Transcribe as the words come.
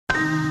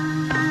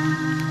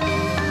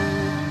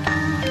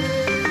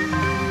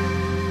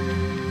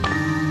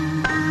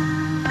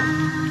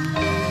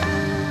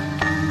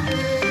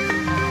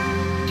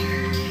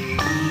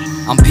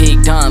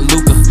Don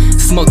Luca,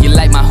 smoke it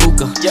like my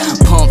hookah.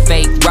 Pump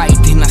fake right,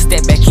 then I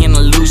step back in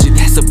illusion.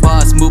 That's a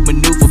boss move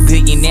maneuver,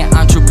 billionaire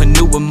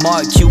entrepreneur.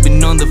 Mark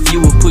Cuban on the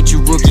viewer, put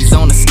you rookies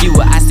on a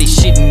skewer. I stay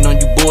shitting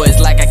on you boys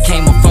like I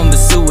came up from the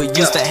sewer.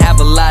 Used to have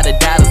a lot of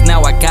dollars,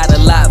 now I got a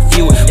lot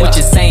fewer. What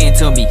you saying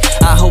to me?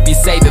 I hope you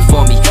save it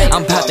for me.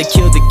 I'm about to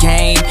kill the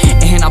game,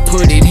 and I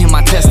put it in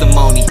my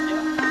testimony.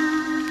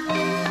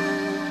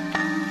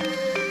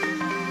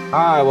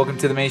 Hi, welcome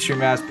to the Mainstream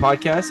Mavs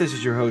podcast. This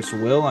is your host,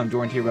 Will. I'm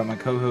joined here by my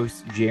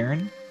co-host,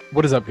 Jaron.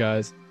 What is up,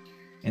 guys?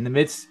 In the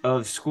midst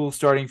of school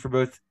starting for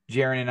both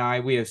Jaron and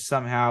I, we have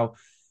somehow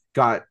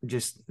got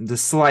just the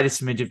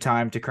slightest smidge of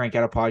time to crank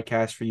out a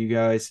podcast for you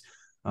guys.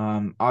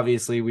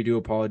 Obviously, we do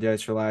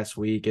apologize for last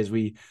week. As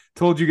we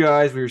told you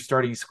guys, we were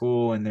starting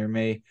school, and there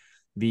may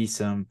be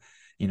some,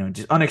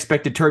 just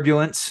unexpected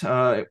turbulence,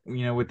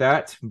 with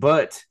that.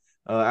 But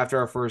after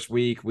our first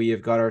week, we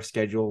have got our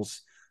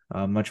schedules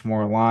much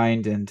more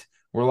aligned, and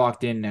we're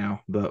locked in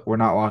now, but we're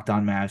not locked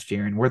on Mavs,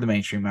 Jaron. We're the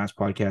Mainstream Mavs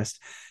podcast.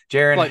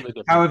 Jaron,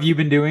 how have you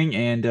been doing,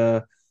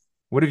 and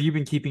what have you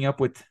been keeping up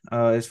with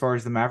as far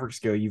as the Mavericks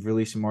go? You've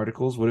released some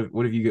articles. What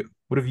have you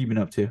been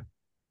up to?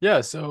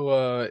 Yeah,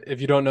 so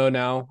if you don't know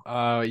now,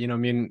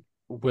 me and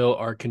Will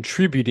are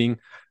contributing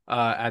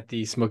at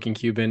the Smoking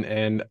Cuban,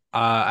 and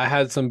I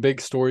had some big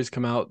stories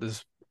come out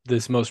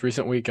this most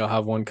recent week. I'll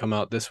have one come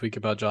out this week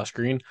about Josh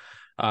Green.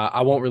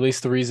 I won't release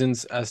the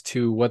reasons as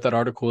to what that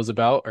article is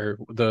about or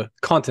the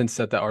contents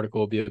that article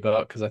will be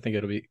about, because I think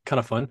it'll be kind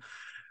of fun.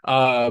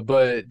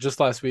 But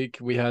just last week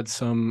we had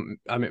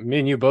me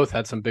and you both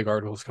had some big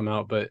articles come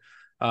out, but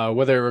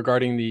whether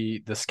regarding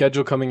the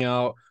schedule coming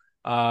out,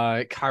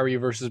 Kyrie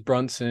versus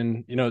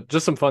Brunson,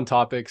 just some fun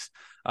topics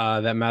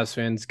that Mavs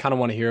fans kind of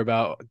want to hear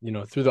about,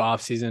 through the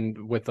offseason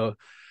with a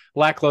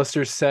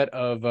lackluster set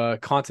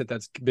of content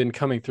that's been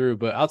coming through.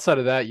 But outside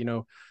of that,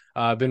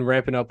 I've been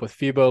ramping up with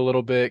FIBA a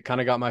little bit, kind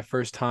of got my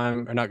first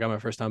time, or not got my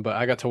first time, but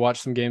I got to watch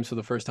some games for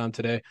the first time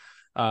today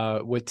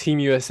with Team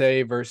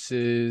USA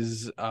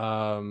versus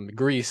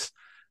Greece.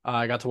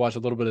 I got to watch a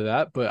little bit of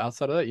that, but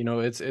outside of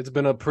that, it's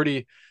been a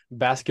pretty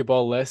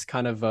basketball-less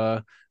kind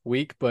of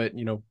week, but,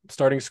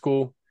 starting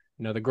school,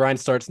 the grind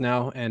starts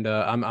now, and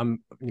I'm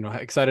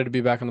excited to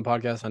be back on the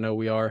podcast. I know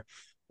we are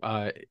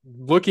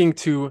looking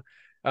to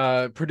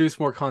produce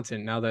more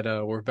content now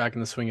that we're back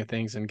in the swing of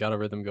things and got a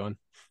rhythm going.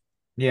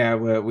 Yeah,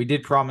 we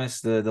did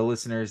promise the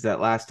listeners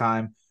that last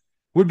time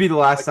would be the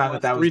last time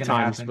that was going to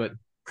happen. But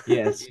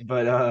yes,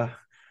 but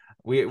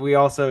we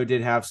also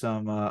did have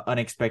some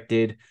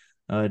unexpected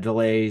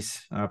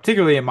delays,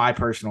 particularly in my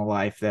personal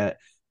life, that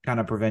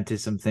kind of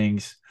prevented some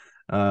things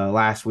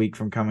last week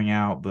from coming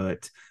out.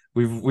 But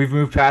we've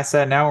moved past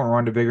that now, and we're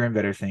on to bigger and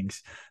better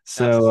things.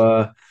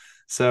 So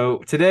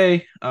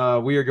today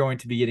we are going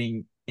to be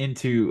getting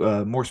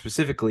into more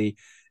specifically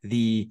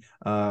the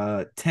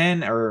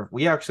 10, or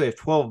we actually have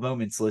 12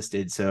 moments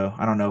listed, so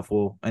I don't know if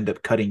we'll end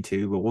up cutting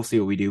 2, but we'll see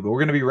what we do. But we're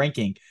going to be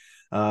ranking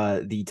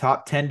the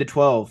top 10 to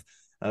 12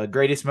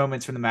 greatest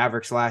moments from the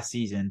Mavericks last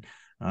season.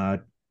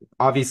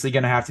 Obviously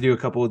going to have to do a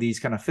couple of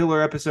these kind of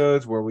filler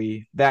episodes where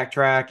we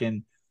backtrack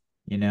and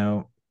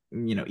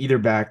either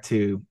back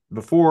to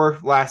before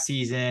last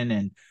season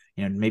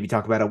and maybe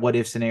talk about a what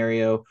if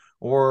scenario,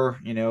 or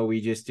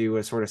we just do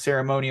a sort of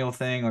ceremonial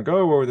thing like,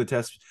 oh, what were the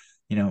tests,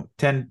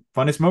 10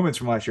 funnest moments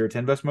from last year,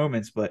 10 best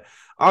moments. But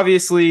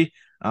obviously,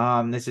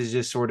 this is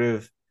just sort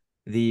of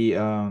the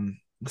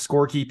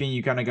scorekeeping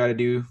you kind of got to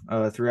do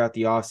throughout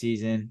the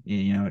offseason.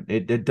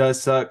 It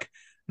does suck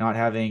not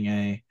having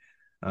a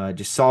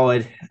just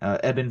solid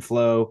ebb and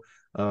flow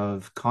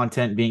of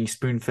content being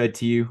spoon-fed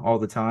to you all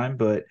the time.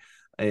 But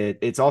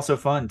it's also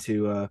fun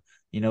to,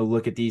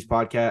 look at these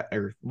podcasts,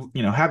 or,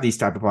 have these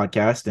type of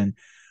podcasts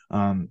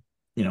and,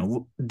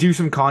 do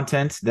some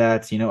content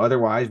that,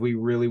 otherwise we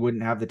really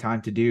wouldn't have the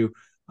time to do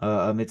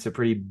amidst a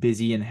pretty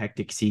busy and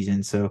hectic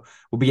season. So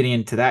we'll be getting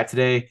into that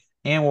today.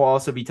 And we'll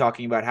also be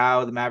talking about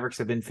how the Mavericks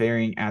have been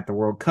faring at the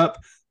World Cup.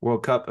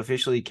 World Cup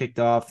officially kicked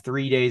off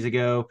 3 days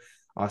ago.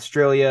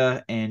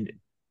 Australia and,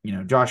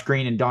 Josh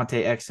Green and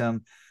Dante Exum,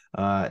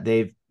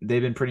 they've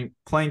been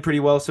playing pretty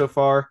well so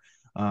far.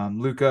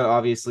 Luka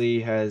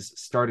obviously has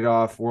started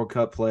off World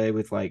Cup play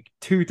with like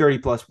 2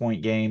 30-plus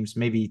point games,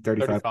 maybe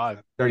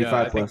 35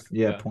 plus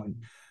point,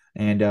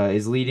 and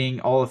is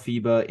leading all of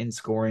FIBA in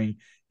scoring.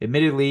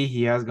 Admittedly,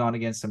 he has gone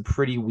against some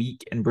pretty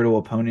weak and brittle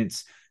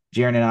opponents.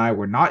 Jaron and I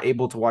were not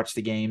able to watch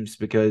the games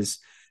because,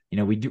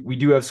 we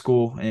do have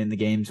school, and the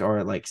games are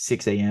at like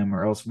 6 a.m.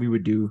 or else we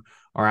would do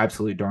our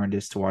absolute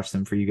darndest to watch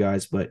them for you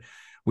guys. But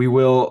we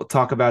will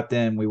talk about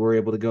them. We were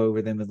able to go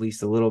over them at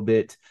least a little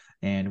bit.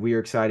 And we are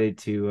excited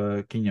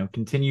to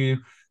continue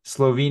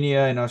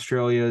Slovenia and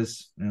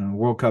Australia's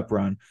World Cup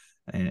run,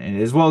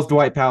 and as well as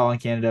Dwight Powell in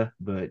Canada.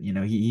 But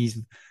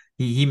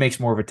he makes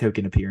more of a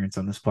token appearance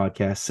on this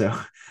podcast. So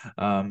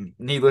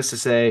needless to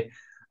say,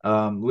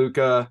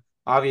 Luka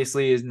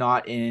obviously is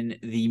not in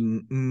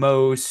the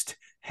most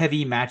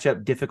heavy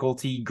matchup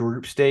difficulty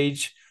group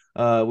stage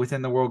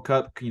within the World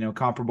Cup,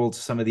 comparable to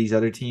some of these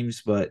other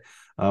teams. But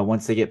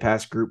once they get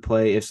past group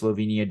play, if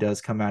Slovenia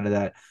does come out of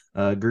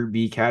that Group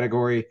B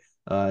category,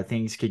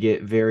 things could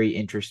get very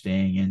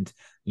interesting.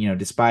 And,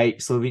 despite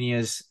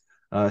Slovenia's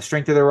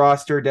strength of their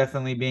roster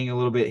definitely being a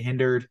little bit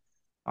hindered,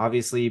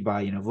 obviously,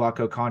 by,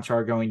 Vlatko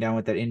Konchar going down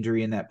with that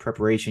injury in that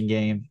preparation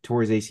game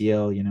towards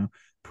ACL,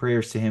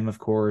 prayers to him, of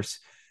course.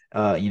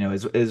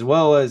 As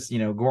well as,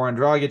 Goran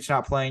Dragic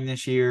not playing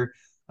this year.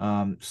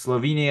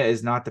 Slovenia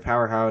is not the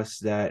powerhouse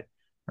that,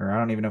 or I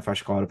don't even know if I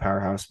should call it a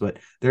powerhouse, but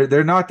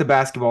they're not the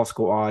basketball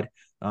squad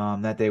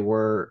that they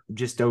were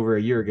just over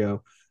a year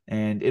ago.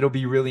 And it'll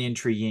be really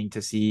intriguing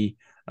to see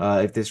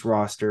if this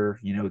roster,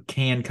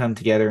 can come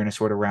together in a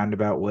sort of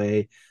roundabout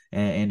way.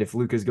 And if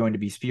Luka's going to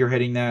be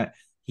spearheading that.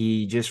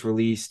 He just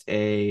released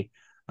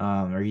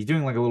or he's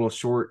doing like a little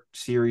short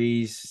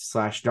series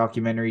 /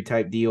 documentary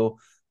type deal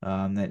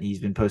that he's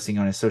been posting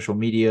on his social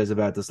medias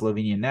about the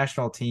Slovenian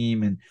national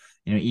team. And,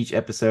 each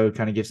episode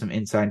kind of gives some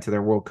insight into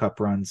their World Cup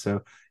run.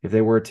 So if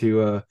they were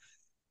to,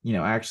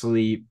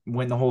 actually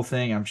win the whole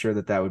thing, I'm sure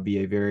that would be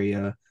a very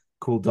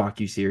cool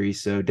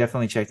docu-series. So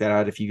definitely check that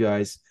out if you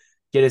guys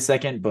get a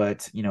second.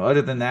 But,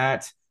 other than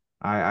that,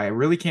 I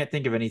really can't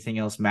think of anything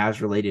else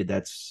Mavs related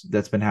that's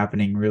been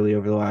happening really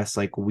over the last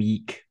like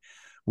week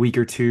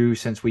or two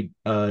since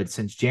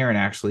Jaron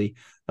actually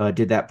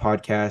did that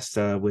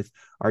podcast with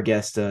our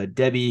guest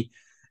Debbie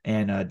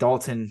and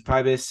Dalton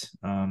Pybus.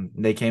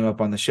 They came up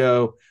on the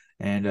show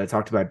and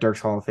talked about Dirk's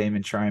Hall of Fame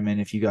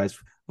enshrinement. If you guys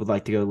would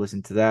like to go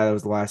listen to that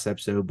was the last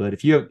episode. But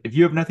if you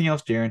have nothing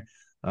else, Jaron,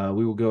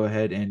 we will go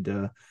ahead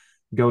and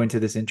go into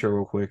this intro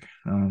real quick.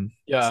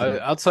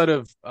 Outside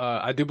of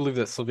I do believe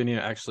that Slovenia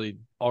actually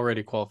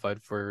already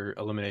qualified for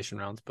elimination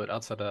rounds, but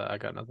outside of that, I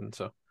got nothing.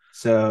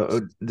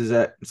 So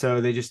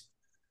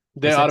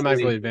they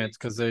automatically advance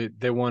because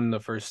they won the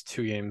first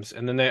two games,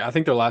 and then I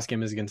think their last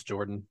game is against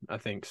Jordan. I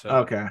think so.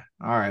 Okay,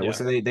 all right. Yeah. Well,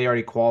 so they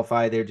already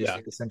qualified. They're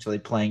just essentially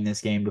playing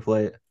this game to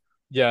play it.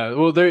 Yeah,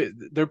 well,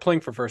 they're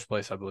playing for first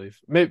place, I believe.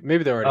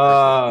 Maybe they're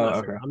already.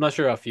 First place. I'm not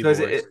sure how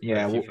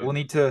FIFA works. We'll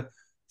need to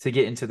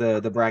get into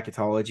the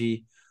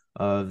bracketology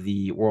of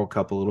the World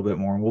Cup a little bit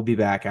more, and we'll be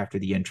back after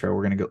the intro.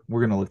 We're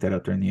gonna look that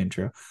up during the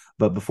intro.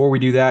 But before we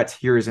do that,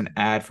 here is an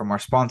ad from our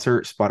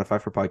sponsor,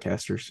 Spotify for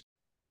Podcasters.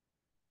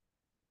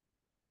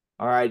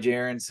 All right,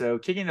 Jaron. So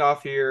kicking it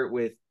off here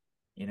with,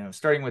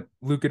 starting with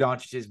Luka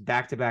Doncic's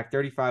back-to-back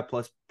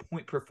 35-plus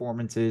point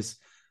performances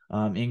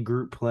in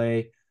group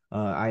play.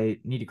 I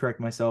need to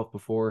correct myself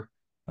before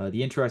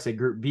the intro. I said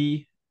Group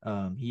B.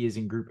 He is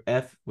in Group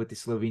F with the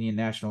Slovenian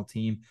national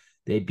team.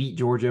 They beat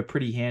Georgia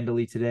pretty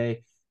handily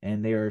today,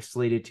 and they are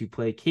slated to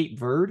play Cape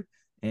Verde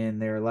in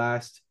their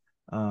last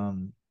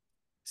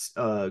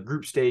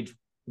group stage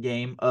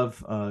game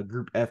of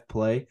Group F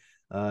play.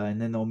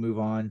 And then they'll move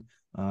on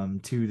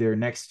to their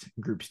next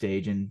group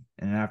stage. And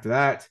after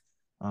that,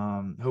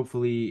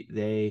 hopefully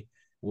they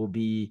will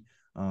be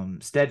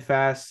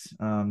steadfast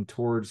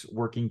towards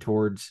working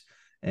towards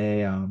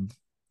a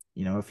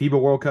FIBA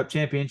World Cup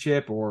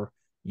championship, or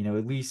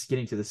at least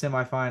getting to the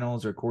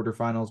semifinals or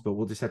quarterfinals. But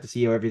we'll just have to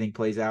see how everything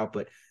plays out.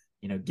 But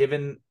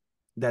given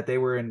that they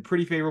were in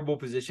pretty favorable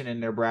position in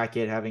their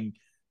bracket, having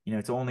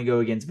to only go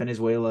against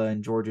Venezuela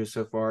and Georgia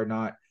so far,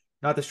 not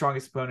the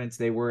strongest opponents,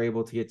 they were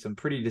able to get some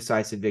pretty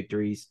decisive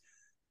victories.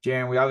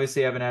 Jaron, we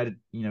obviously haven't had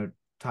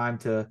time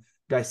to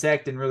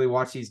dissect and really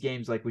watch these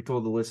games like we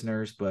told the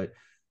listeners, but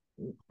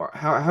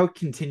how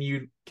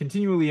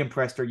continually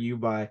impressed are you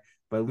by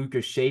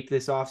Luka's shape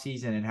this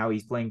offseason and how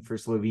he's playing for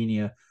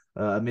Slovenia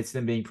amidst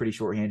them being pretty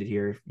shorthanded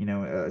here,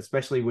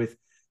 especially with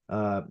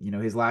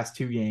his last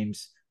two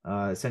games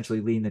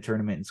essentially leading the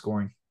tournament in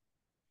scoring?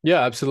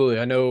 Yeah, absolutely.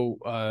 I know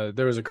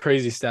there was a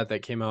crazy stat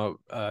that came out.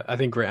 I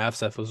think Grant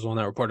Afsef was the one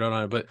that reported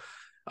on it, but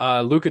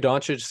Luka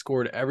Doncic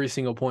scored every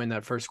single point in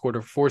that first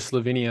quarter for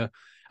Slovenia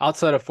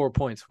outside of 4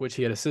 points, which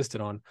he had assisted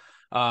on.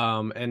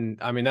 And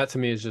I mean, that to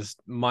me is just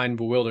mind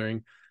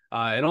bewildering.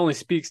 It only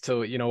speaks to,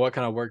 what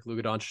kind of work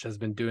Luka Doncic has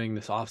been doing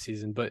this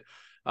offseason. But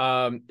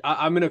I'm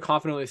going to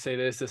confidently say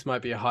this. This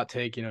might be a hot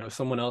take.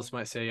 Someone else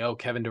might say, oh,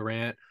 Kevin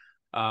Durant,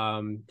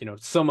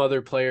 some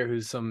other player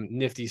who's some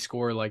nifty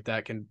scorer like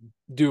that can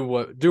do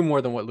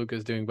more than what Luka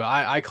is doing. But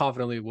I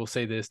confidently will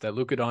say this, that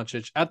Luka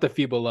Doncic at the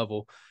FIBA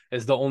level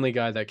is the only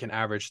guy that can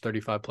average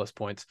 35 plus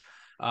points.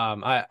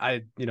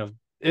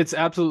 It's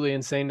absolutely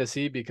insane to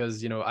see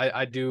because,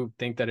 I do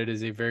think that it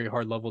is a very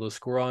hard level to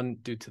score on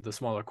due to the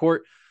smaller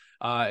court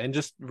and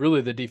just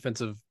really the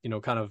defensive,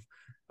 kind of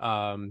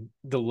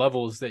the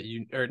levels that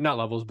not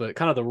levels, but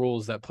kind of the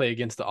rules that play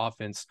against the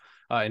offense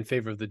in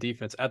favor of the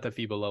defense at the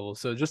FIBA level.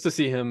 So just to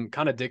see him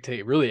kind of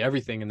dictate really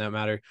everything in that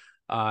matter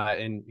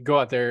and go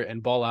out there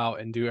and ball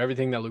out and do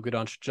everything that Luka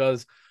Doncic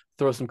does,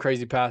 throw some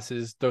crazy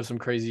passes, throw some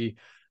crazy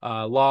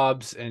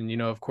lobs,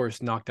 and, of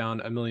course, knock down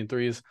a million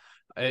threes.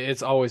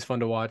 It's always fun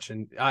to watch.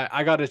 And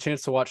I got a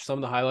chance to watch some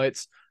of the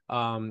highlights,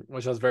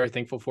 which I was very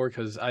thankful for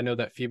because I know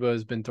that FIBA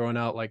has been throwing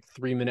out like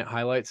 3-minute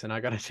highlights and I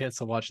got a chance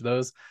to watch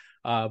those.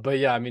 But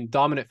yeah, I mean,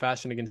 dominant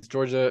fashion against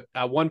Georgia.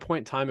 At one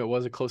point in time, it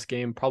was a close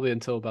game, probably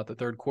until about the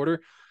third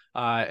quarter.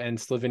 And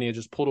Slovenia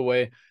just pulled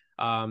away.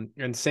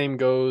 And same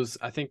goes,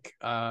 I think,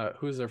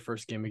 who's their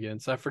first game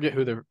against? I forget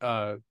who their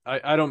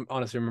I don't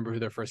honestly remember who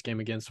their first game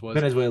against was.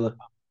 Venezuela.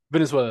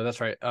 Venezuela, that's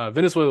right.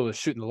 Venezuela was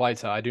shooting the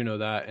lights out. I do know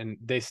that, and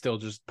they still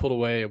just pulled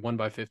away, won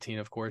by 15,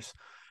 of course.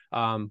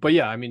 But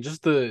yeah, I mean,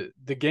 just the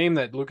game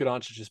that Luka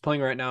Doncic is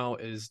playing right now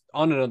is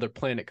on another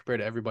planet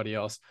compared to everybody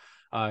else.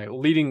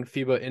 Leading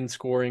FIBA in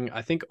scoring,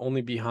 I think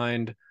only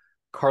behind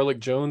Carlick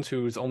Jones,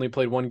 who's only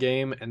played one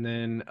game, and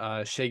then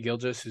Shea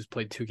Gilgeous, who's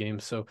played 2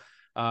 games. So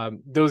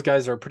those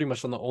guys are pretty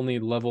much on the only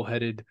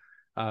level-headed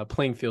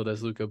playing field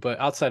as Luka.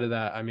 But outside of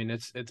that, I mean,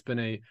 it's been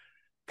a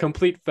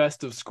complete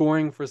fest of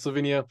scoring for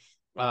Slovenia.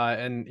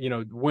 And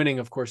winning,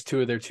 of course,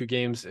 2 of their 2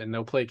 games, and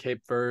they'll play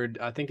Cape Verde,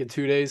 I think, in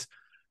 2 days.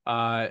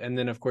 And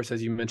then, of course,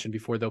 as you mentioned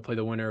before, they'll play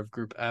the winner of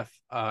Group F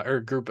or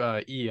Group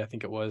E, I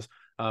think it was,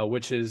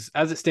 which is,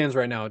 as it stands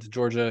right now, it's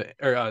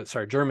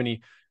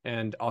Germany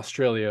and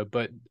Australia.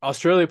 But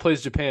Australia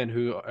plays Japan,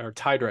 who are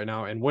tied right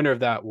now, and winner of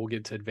that will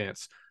get to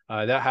advance.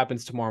 That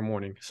happens tomorrow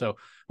morning, so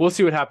we'll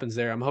see what happens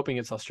there. I'm hoping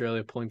it's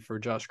Australia pulling for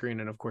Josh Green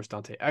and, of course,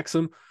 Dante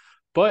Exum,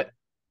 but.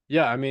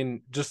 Yeah, I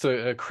mean, just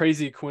a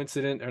crazy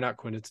coincidence, or not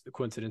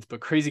coincidence, but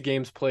crazy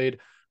games played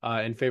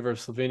in favor of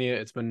Slovenia.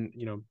 It's been,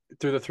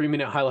 through the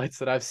 3-minute highlights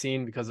that I've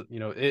seen, because,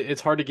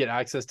 it's hard to get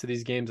access to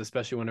these games,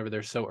 especially whenever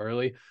they're so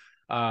early.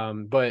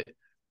 But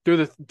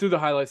through the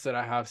highlights that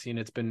I have seen,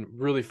 it's been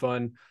really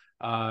fun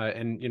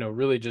and,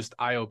 really just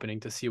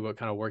eye-opening to see what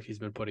kind of work he's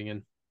been putting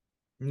in.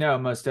 No,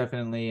 most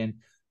definitely. And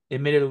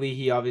admittedly,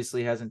 he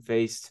obviously hasn't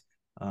faced,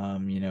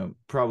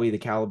 probably the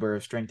caliber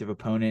of strength of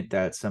opponent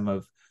that some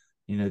of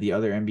the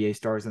other NBA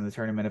stars in the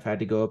tournament have had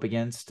to go up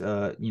against,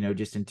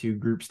 just in 2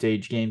 group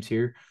stage games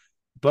here.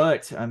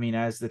 But I mean,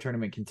 as the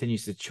tournament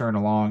continues to churn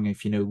along,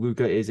 if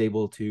Luka is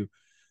able to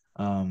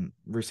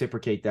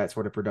reciprocate that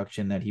sort of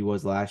production that he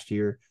was last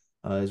year,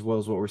 as well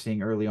as what we're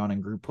seeing early on in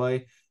group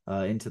play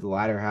into the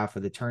latter half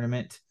of the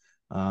tournament,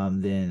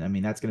 then I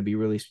mean that's going to be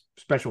really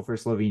special for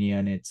Slovenia,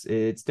 and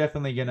it's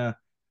definitely going to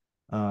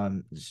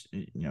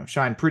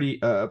shine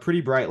a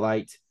pretty bright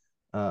light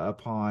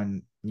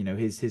upon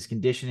his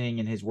conditioning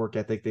and his work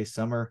ethic this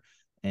summer.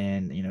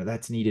 And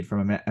that's needed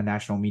from a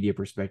national media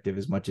perspective,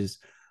 as much as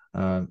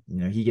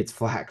he gets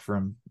flack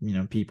from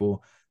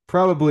people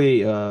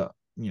probably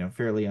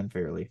fairly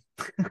unfairly.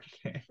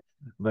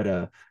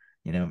 But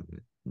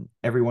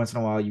every once in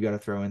a while you got to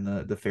throw in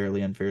the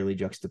fairly unfairly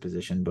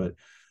juxtaposition. But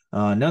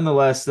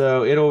nonetheless,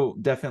 though, it'll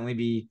definitely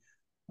be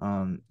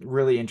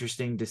really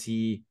interesting to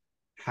see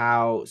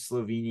how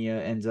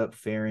Slovenia ends up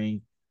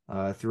faring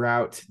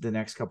throughout the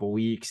next couple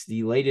weeks.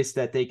 The latest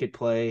that they could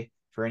play,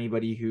 for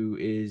anybody who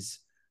is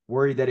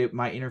worried that it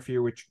might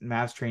interfere with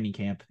Mavs training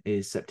camp,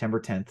 is September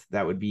 10th.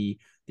 That would be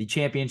the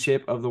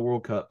championship of the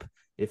World Cup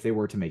if they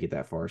were to make it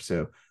that far.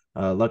 So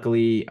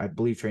luckily, I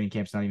believe training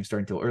camp's not even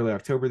starting until early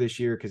October this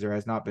year, because there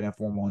has not been a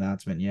formal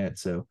announcement yet.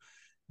 So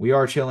we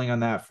are chilling on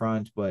that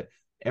front. But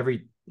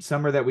every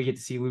summer that we get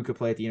to see Luka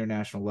play at the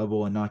international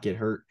level and not get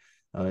hurt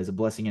is a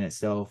blessing in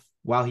itself.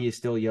 While he is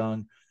still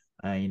young,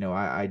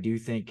 I do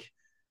think,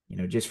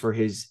 just for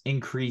his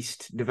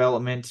increased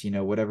development,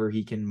 whatever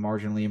he can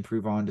marginally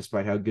improve on,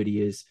 despite how good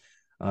he is,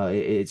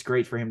 it's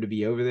great for him to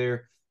be over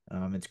there.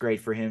 It's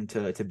great for him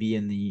to be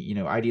in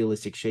the,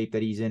 idealistic shape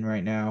that he's in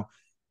right now.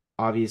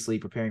 Obviously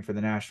preparing for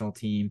the national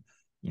team,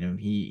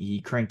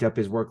 he cranked up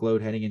his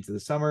workload heading into the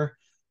summer,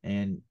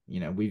 and,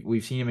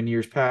 we've seen him in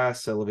years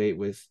past celebrate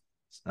with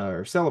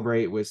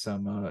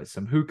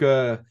some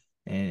hookah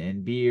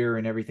and beer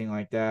and everything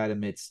like that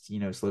amidst,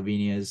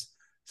 Slovenia's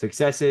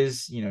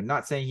successes.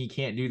 Not saying he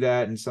can't do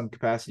that in some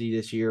capacity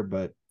this year,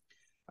 but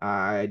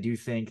I do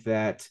think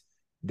that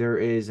there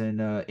is an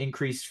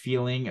increased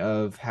feeling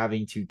of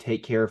having to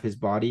take care of his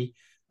body.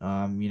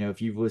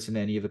 If you've listened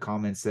to any of the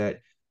comments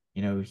that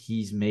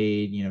he's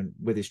made,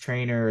 with his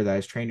trainer, that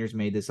his trainer's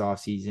made this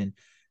offseason,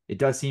 it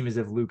does seem as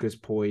if Luka's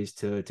poised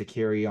to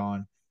carry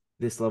on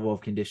this level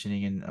of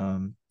conditioning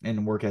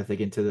and work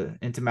ethic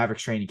into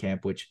Mavericks training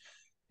camp, which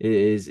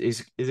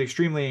is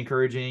extremely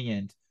encouraging.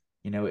 And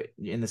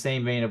in the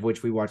same vein of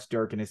which we watched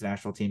Dirk in his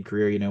national team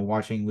career,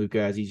 watching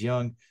Luka as he's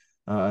young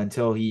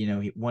until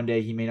he one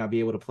day he may not be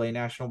able to play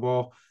national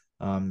ball,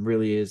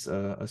 really is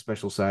a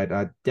special side.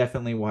 I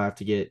definitely will have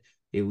to get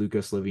a Luka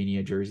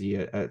Slovenia jersey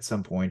at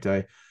some point.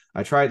 I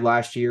tried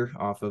last year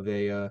off of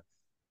a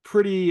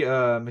pretty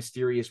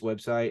mysterious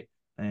website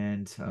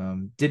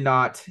and did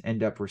not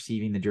end up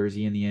receiving the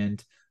jersey in the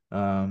end.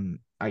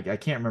 I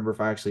can't remember if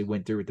I actually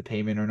went through with the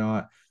payment or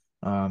not,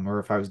 or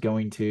if I was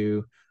going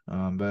to,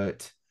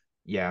 but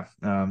yeah,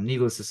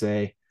 needless to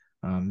say,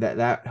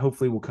 that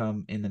hopefully will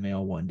come in the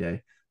mail one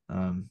day.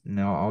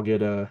 Now I'll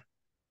get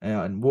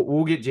and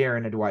we'll get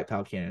Jaron a Dwight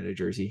Powell Canada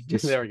jersey.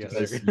 Just there we go.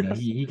 Because,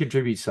 he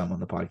contributes some on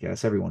the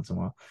podcast every once in a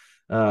while.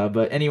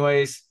 But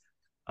anyways,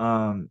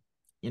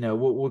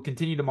 we'll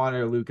continue to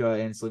monitor Luka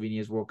and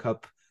Slovenia's World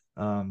Cup,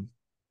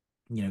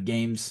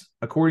 games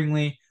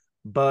accordingly.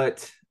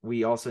 But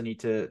we also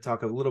need to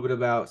talk a little bit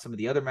about some of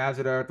the other Mavs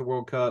that are at the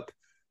World Cup.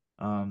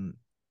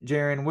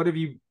 Jaron, what have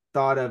you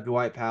thought of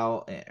Dwight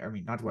Powell,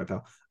 not Dwight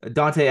Powell,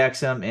 Dante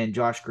Exum and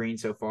Josh Green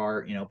so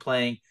far,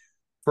 playing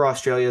for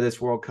Australia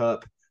this World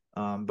Cup.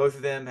 Both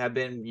of them have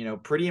been,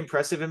 pretty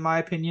impressive in my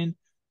opinion,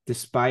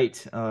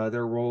 despite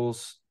their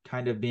roles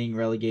kind of being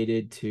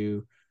relegated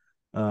to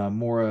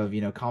more of,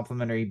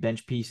 complementary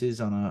bench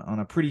pieces on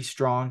a pretty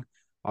strong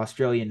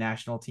Australian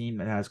national team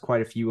that has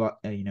quite a few,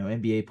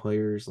 NBA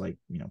players like,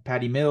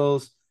 Patty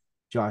Mills,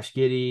 Josh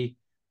Giddey,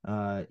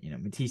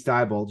 Matisse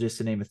Thybulle, just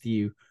to name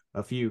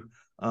a few.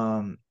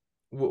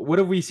 What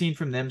have we seen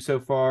from them so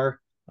far?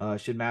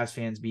 Should Mavs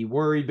fans be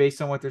worried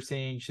based on what they're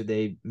seeing? Should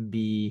they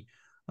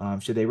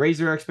raise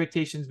their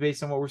expectations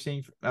based on what we're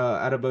seeing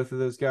out of both of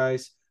those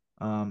guys?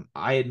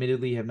 I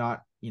admittedly have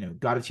not,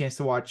 got a chance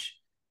to watch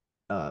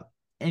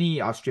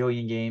any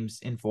Australian games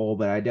in full,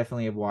 but I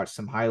definitely have watched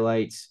some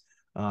highlights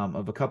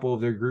of a couple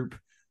of their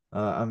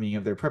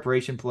of their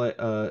preparation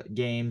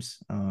games.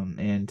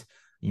 And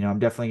I'm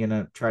definitely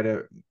gonna try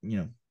to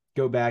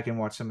go back and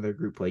watch some of their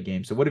group play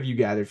games. So what have you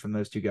gathered from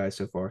those two guys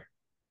so far?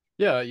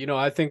 Yeah,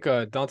 I think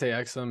Dante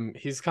Exum,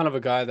 he's kind of a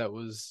guy that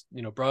was,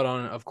 brought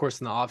on, of course,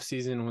 in the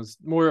offseason, was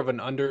more of an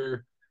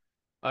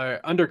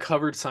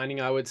undercovered signing,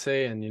 I would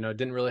say, and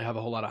didn't really have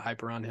a whole lot of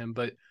hype around him.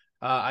 But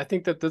I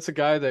think that's a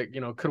guy that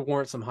could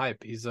warrant some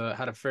hype. He's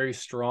had a very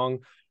strong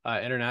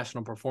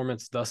international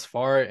performance thus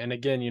far, and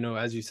again,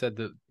 as you said,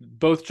 that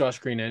both Josh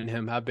Green and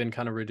him have been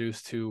kind of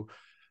reduced to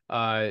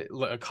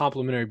a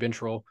complimentary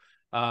bench role.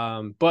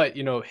 But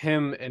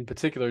him in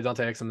particular,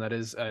 Dante Exum, that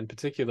is in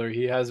particular,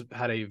 he has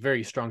had a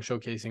very strong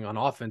showcasing on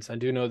offense. I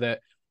do know that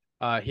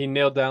he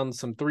nailed down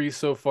some threes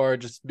so far,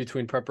 just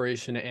between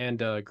preparation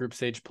and group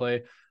stage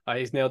play.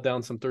 He's nailed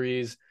down some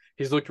threes.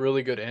 He's looked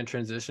really good in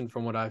transition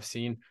from what I've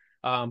seen.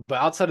 But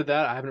outside of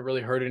that, I haven't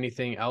really heard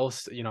anything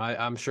else.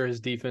 I'm sure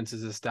his defense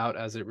is as stout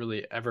as it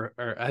really ever,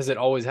 or as it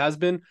always has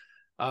been.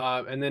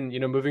 And then,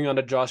 moving on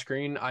to Josh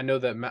Green, I know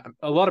that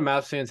a lot of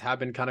Mavs fans have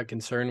been kind of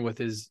concerned with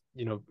his,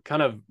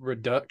 kind of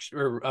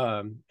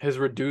his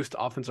reduced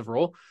offensive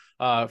role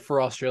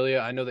for Australia.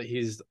 I know that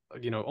he's,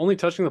 only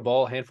touching the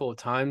ball a handful of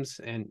times,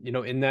 and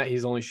in that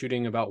he's only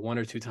shooting about 1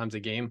 or 2 times a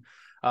game.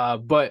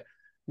 But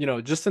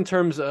just in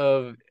terms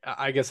of,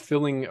 I guess,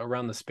 filling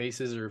around the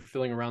spaces or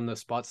filling around the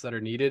spots that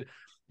are needed,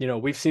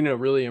 we've seen a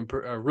really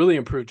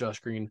improved Josh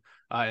Green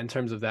in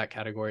terms of that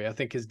category. I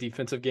think his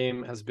defensive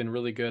game has been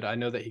really good. I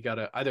know that he got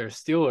either a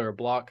steal or a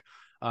block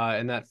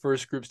in that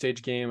first group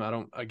stage game. I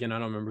don't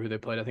remember who they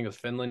played. I think it was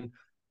Finland.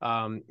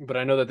 But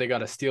I know that they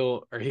got a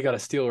steal, or he got a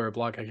steal or a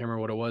block. I can't remember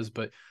what it was,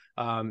 but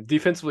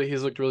defensively,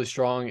 he's looked really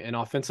strong. And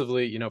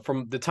offensively,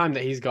 from the time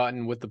that he's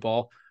gotten with the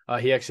ball,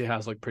 he actually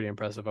has looked pretty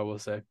impressive, I will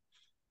say.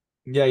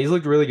 Yeah, he's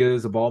looked really good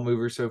as a ball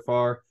mover so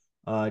far.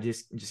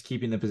 Just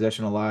keeping the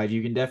possession alive.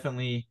 You can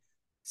definitely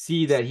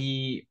see that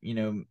he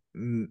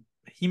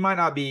might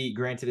not be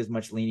granted as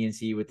much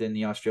leniency within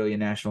the Australian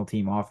national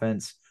team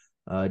offense,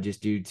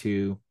 just due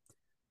to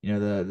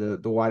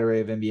the wide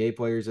array of NBA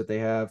players that they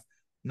have.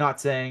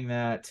 Not saying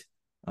that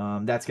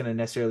that's going to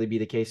necessarily be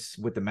the case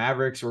with the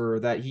Mavericks,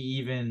 or that he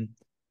even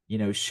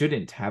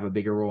shouldn't have a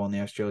bigger role in the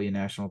Australian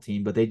national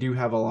team, but they do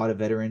have a lot of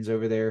veterans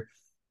over there.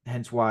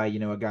 Hence why,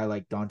 a guy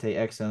like Dante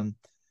Exum,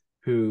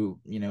 who,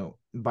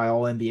 by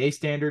all NBA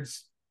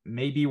standards,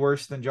 may be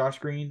worse than Josh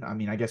Green. I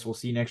mean, I guess we'll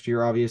see next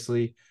year,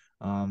 obviously.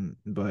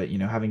 But,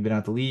 having been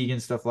out the league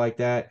and stuff like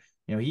that,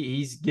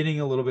 he's getting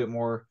a little bit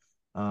more,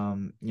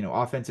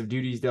 offensive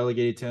duties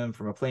delegated to him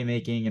from a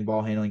playmaking and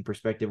ball handling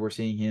perspective. We're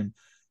seeing him,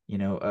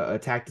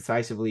 attack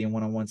decisively in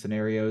one-on-one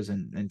scenarios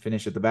and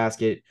finish at the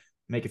basket,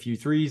 make a few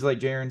threes,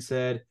 like Jaron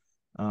said.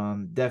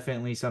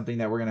 Definitely something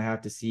that we're going to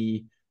have to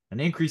see an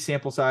increased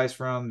sample size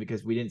from,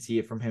 because we didn't see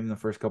it from him in the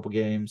first couple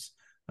games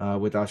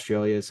with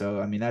Australia.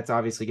 So, I mean, that's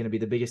obviously going to be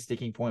the biggest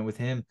sticking point with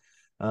him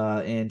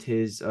and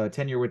his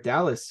tenure with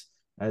Dallas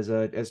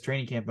as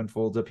training camp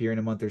unfolds up here in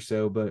a month or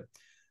so. But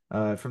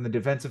from the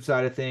defensive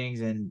side of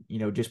things and,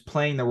 just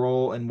playing the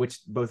role in which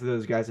both of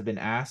those guys have been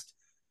asked,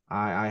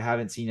 I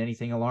haven't seen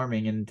anything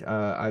alarming. And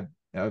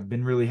I've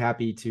been really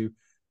happy to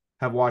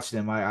have watched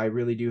them. I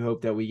really do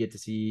hope that we get to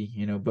see,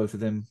 both of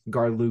them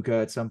guard Luka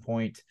at some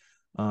point.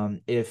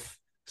 If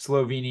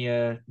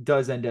Slovenia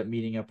does end up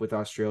meeting up with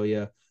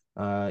Australia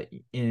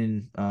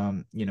in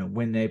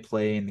when they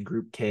play in the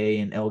Group K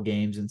and L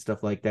games and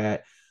stuff like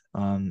that.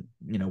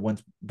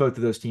 Once both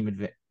of those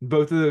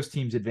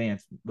teams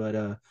advance,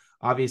 but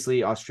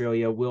obviously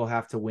Australia will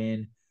have to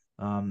win.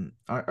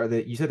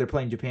 You said they're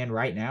playing Japan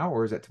right now,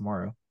 or is that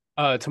tomorrow?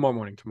 Tomorrow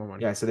morning.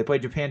 Yeah, so they play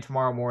Japan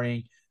tomorrow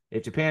morning.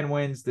 If Japan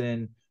wins,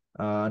 then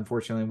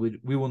unfortunately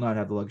we will not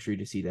have the luxury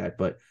to see that,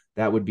 but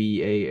that would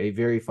be a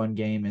very fun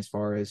game as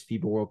far as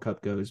FIBA World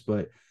Cup goes.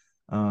 But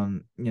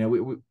do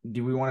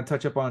we want to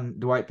touch up on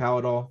Dwight Powell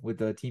at all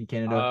with Team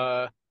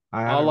Canada?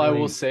 I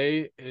will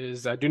say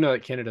is I do know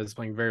that Canada is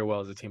playing very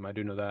well as a team. I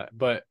do know that,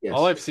 but yes,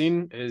 all I've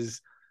seen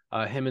is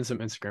him in some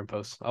Instagram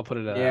posts. I'll put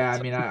it at that.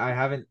 I mean, I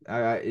haven't.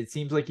 It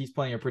seems like he's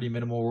playing a pretty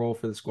minimal role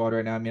for the squad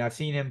right now. I mean, I've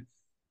seen him.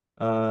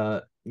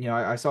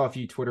 I saw a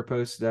few Twitter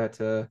posts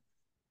that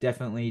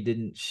definitely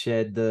didn't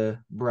shed the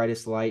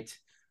brightest light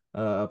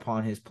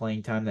upon his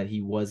playing time that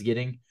he was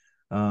getting.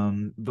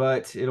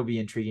 But it'll be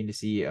intriguing to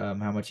see how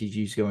much he's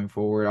used going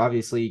forward.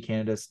 Obviously,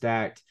 Canada's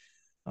stacked.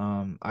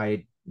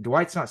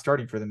 Dwight's not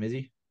starting for them, is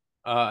he?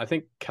 I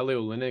think Kelly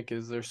Olynyk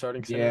is their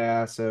starting center.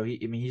 Yeah, so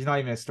he's not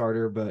even a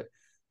starter, but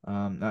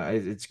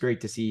it's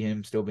great to see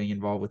him still being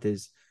involved with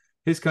his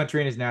country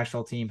and his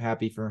national team.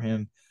 Happy for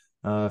him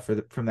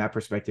from that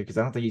perspective, because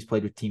I don't think he's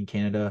played with Team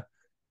Canada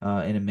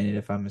in a minute,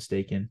 if I'm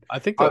mistaken. I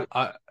think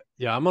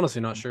yeah, I'm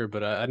honestly not sure,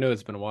 but I know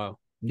it's been a while.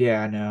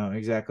 Yeah, I know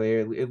exactly.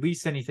 At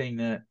least anything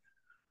that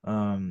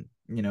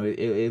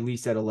at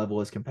least at a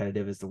level as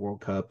competitive as the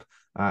World Cup.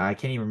 I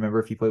can't even remember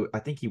if he played. I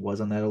think he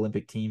was on that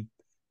Olympic team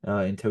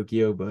in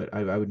Tokyo, but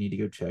I would need to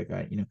go check.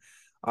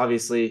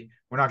 Obviously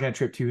we're not going to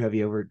trip too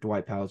heavy over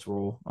Dwight Powell's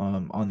role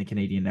on the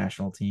Canadian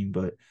national team,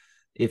 but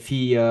if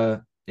he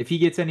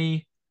gets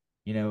any,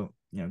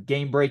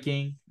 game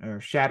breaking or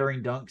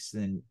shattering dunks,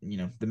 then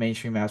the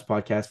Mainstream Mavs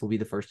podcast will be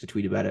the first to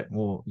tweet about it.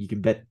 Well, you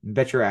can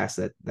bet your ass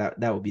that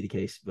will be the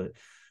case. But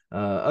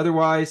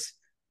otherwise,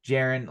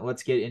 Jaron,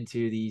 let's get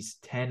into these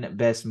 10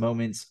 best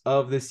moments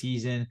of the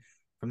season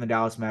from the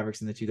Dallas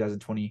Mavericks in the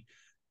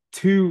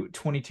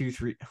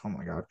 2022-23. Oh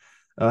my God.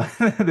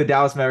 The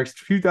Dallas Mavericks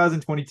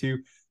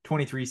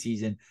 2022-23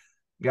 season.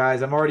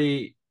 Guys, I'm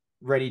already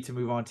ready to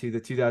move on to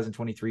the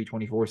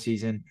 2023-24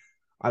 season.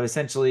 I've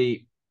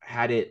essentially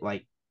had it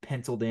like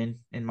penciled in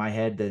my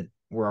head that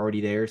we're already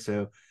there.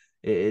 So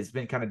it's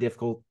been kind of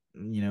difficult,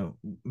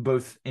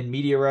 both in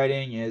media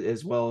writing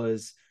as well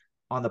as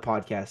on the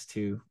podcast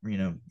to,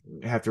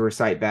 have to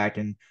recite back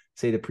and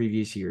say the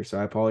previous year. So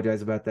I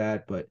apologize about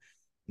that, but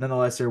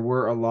nonetheless, there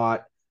were a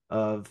lot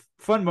of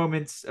fun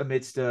moments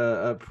amidst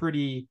a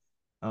pretty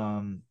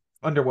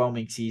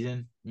underwhelming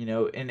season.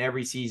 In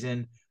every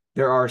season,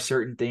 there are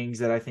certain things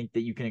that I think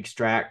that you can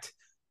extract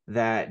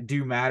that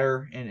do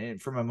matter, and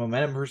from a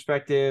momentum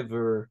perspective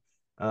or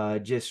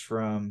just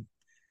from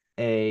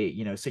a,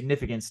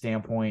 significant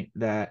standpoint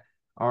that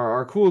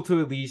are cool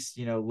to at least,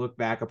 look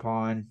back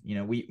upon.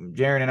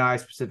 Jaron and I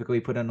specifically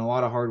put in a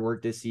lot of hard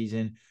work this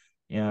season,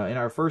 in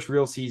our first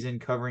real season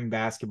covering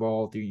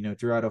basketball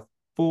throughout a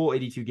full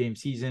 82 game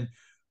season.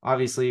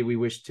 Obviously we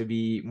wish to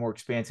be more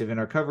expansive in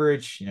our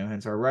coverage,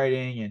 hence our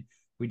writing, and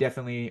we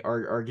definitely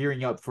are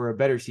gearing up for a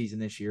better season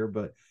this year.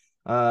 But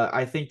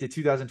I think the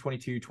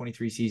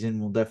 2022-23 season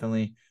will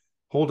definitely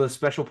hold a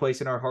special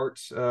place in our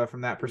hearts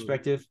from that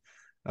perspective,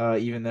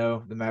 even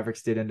though the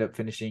Mavericks did end up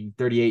finishing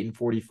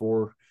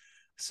 38-44.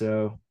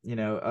 So,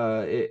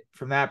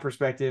 from that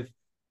perspective,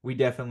 we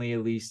definitely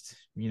at least,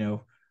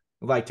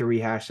 like to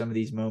rehash some of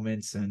these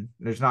moments. And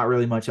there's not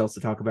really much else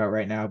to talk about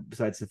right now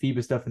besides the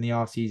FIBA stuff in the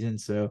offseason.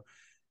 So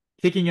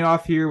kicking it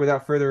off here,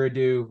 without further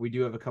ado, we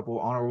do have a couple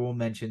honorable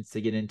mentions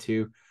to get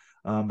into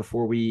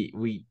before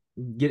we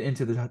get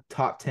into the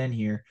top 10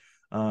 here.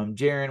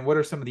 Jaron, what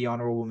are some of the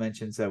honorable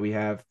mentions that we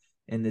have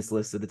in this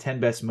list of the 10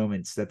 best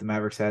moments that the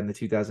Mavericks had in the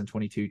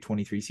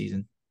 2022-23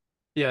 season?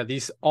 Yeah,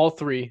 these all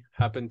three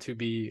happen to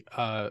be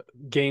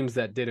games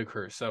that did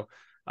occur. So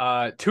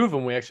two of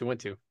them we actually went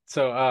to.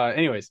 So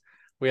anyways,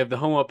 we have the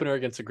home opener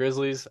against the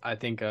Grizzlies. I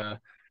think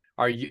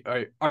our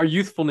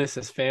youthfulness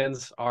as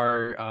fans,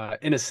 our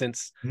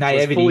innocence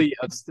Naivety.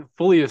 was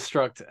fully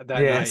obstruct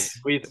that Yes.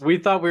 night. We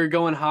thought we were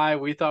going high.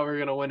 We thought we were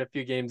going to win a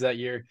few games that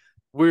year.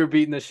 We were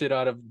beating the shit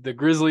out of the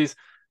Grizzlies,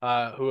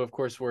 who of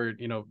course were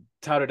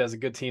touted as a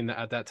good team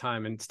at that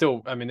time, and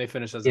still, I mean, they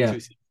finished as a 2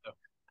 seed.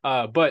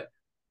 So, but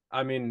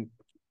I mean,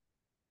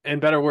 in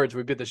better words,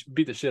 we beat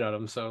the shit out of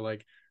them. So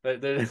like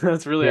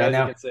that's really all you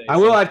can say. I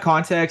will add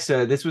context.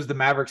 This was the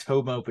Mavericks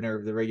home opener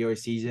of the regular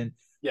season.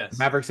 Yes,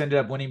 the Mavericks ended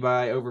up winning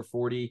by over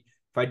 40.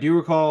 If I do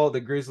recall,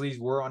 the Grizzlies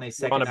were on a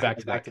second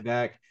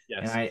back-to-back.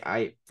 Yes. And I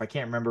if I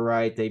can't remember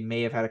right, they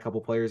may have had a couple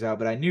players out,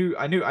 but I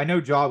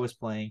know Jaw was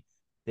playing.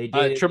 They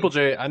did Triple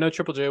J. I know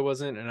Triple J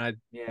wasn't, and I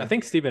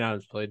think Steven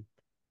Adams played.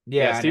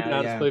 Yeah, Steven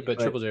Adams played, but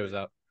Triple J was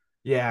out.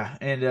 Yeah,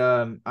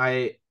 and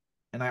I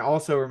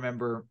also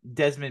remember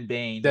Desmond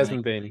Bane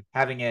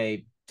having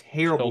a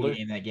terrible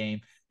game that game.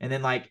 And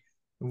then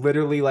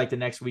literally the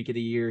next week of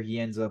the year, he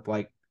ends up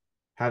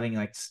having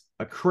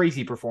a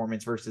crazy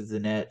performance versus the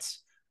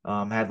Nets.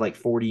 Had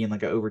 40 in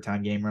an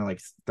overtime game, or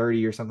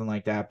 30 or something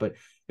like that. But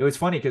it was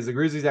funny because the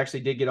Grizzlies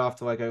actually did get off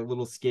to a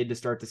little skid to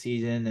start the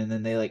season, and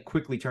then they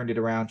quickly turned it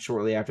around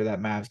shortly after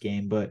that Mavs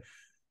game. But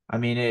I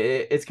mean,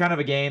 it's kind of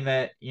a game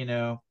that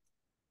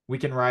we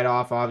can write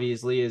off,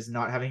 obviously, as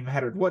not having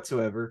mattered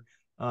whatsoever.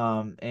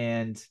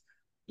 And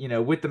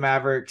with the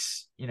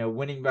Mavericks,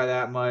 winning by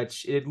that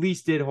much, it at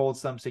least did hold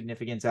some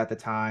significance at the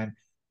time,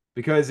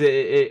 because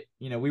we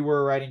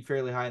were riding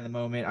fairly high in the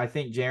moment. I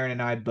think Jaron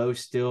and I both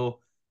still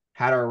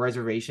had our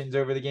reservations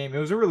over the game. It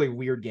was a really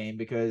weird game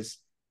because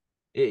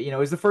it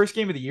was the first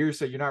game of the year,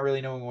 so you're not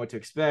really knowing what to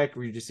expect.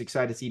 We're just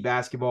excited to see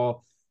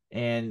basketball,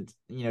 and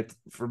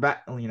for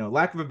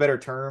lack of a better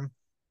term,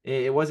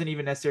 it wasn't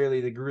even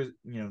necessarily the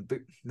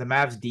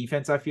Mavs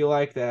defense, I feel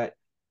like, that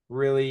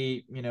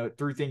really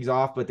threw things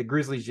off, but the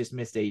Grizzlies just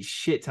missed a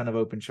shit ton of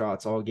open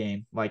shots all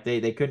game.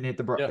 They couldn't hit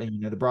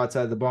the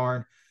broadside of the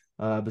barn.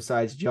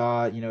 Besides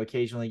Jaw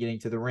occasionally getting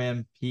to the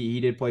rim,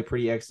 he did play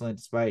pretty excellent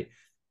despite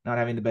not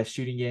having the best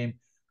shooting game.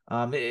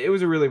 It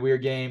was a really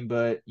weird game,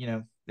 but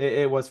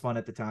it was fun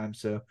at the time.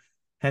 So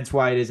hence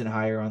why it isn't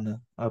higher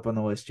up on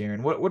the list,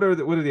 Jaron. What are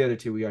the other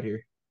two we got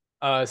here?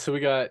 So we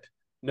got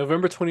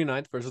November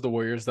 29th versus the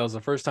Warriors. That was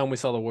the first time we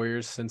saw the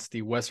Warriors since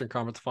the Western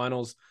Conference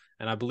Finals,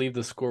 and I believe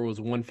the score was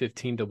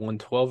 115 to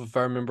 112 if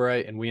I remember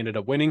right, and we ended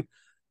up winning.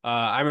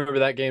 I remember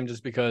that game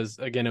just because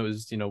again it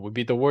was we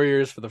beat the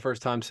Warriors for the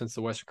first time since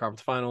the Western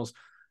Conference Finals.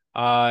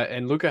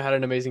 And Luka had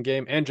an amazing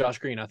game, and Josh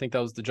Green. I think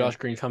that was the Josh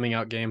Green coming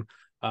out game.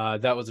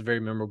 That was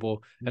very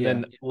memorable. And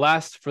then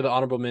last for the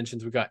honorable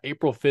mentions, we got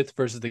April 5th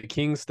versus the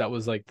Kings. That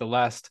was like the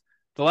last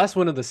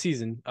win of the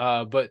season.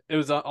 But it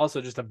was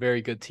also just a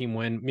very good team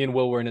win. Me and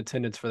Will were in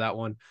attendance for that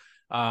one.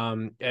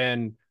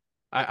 And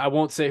I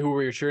won't say who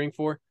we were cheering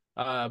for.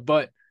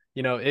 But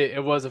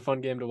it was a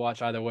fun game to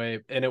watch either way,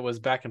 and it was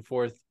back and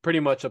forth pretty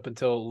much up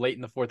until late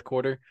in the fourth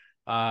quarter,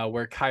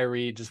 where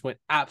Kyrie just went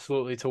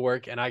absolutely to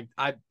work. And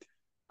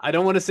I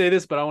don't want to say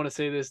this, but I want to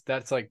say this.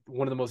 That's like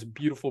one of the most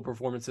beautiful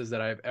performances that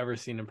I've ever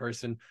seen in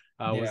person.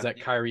 Was that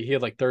Kyrie? He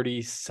had like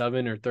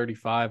 37 or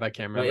 35. I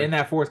can't remember. But in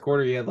that fourth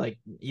quarter, he had like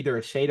either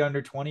a shade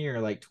under 20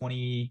 or like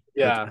 20,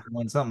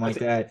 something like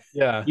that.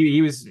 Yeah,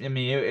 he was. I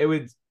mean, it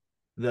was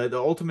the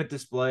ultimate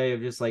display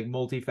of just like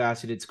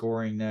multifaceted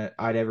scoring that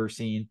I'd ever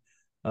seen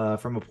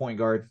from a point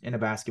guard in a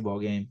basketball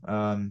game.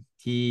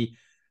 He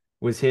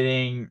was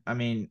hitting. I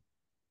mean,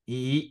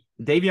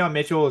 Davion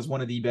Mitchell is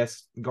one of the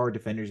best guard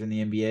defenders in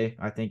the NBA.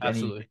 I think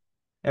absolutely.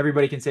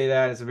 Everybody can say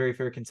that. It's a very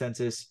fair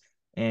consensus.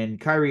 And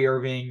Kyrie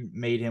Irving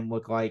made him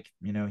look like,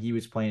 he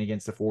was playing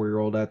against a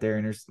 4-year-old out there.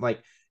 And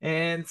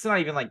and it's not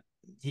even like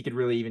he could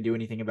really even do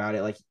anything about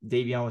it. Like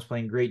Davion was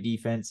playing great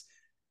defense.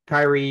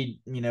 Kyrie,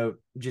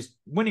 just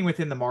winning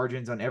within the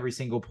margins on every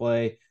single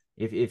play.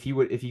 If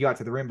he got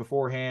to the rim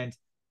beforehand,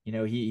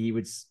 he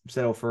would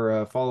settle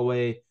for a fall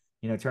away,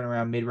 turn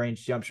around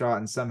mid-range jump shot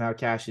and somehow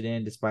cash it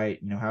in despite,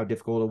 how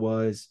difficult it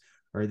was.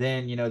 Or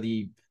then,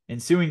 the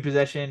ensuing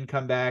possession,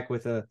 come back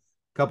with a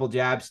couple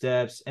jab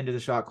steps into the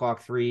shot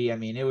clock 3. I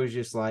mean, it was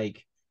just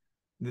like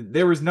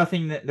there was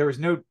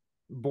no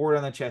board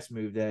on the chess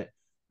move that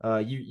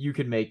you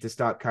could make to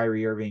stop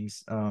Kyrie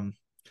Irving's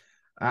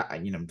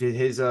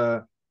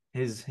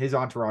his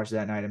entourage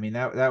that night. I mean,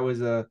 that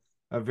was a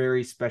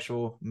very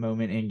special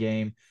moment in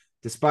game,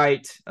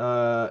 despite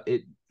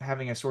it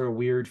having a sort of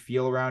weird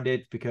feel around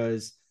it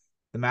because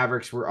the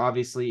Mavericks were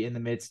obviously in the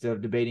midst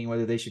of debating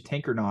whether they should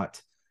tank or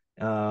not,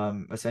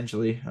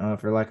 essentially,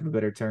 for lack of a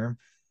better term.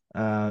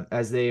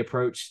 As they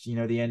approached,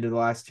 the end of the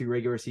last 2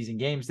 regular season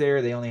games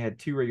there. They only had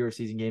 2 regular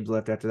season games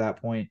left after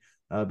that point,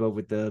 both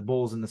with the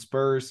Bulls and the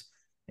Spurs.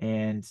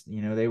 And,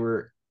 they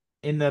were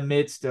in the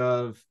midst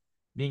of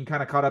being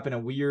kind of caught up in a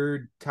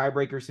weird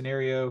tiebreaker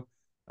scenario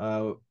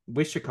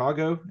with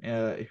Chicago,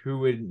 who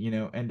would,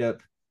 end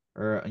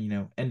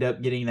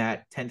up getting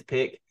that 10th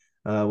pick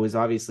was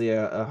obviously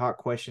a hot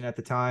question at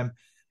the time.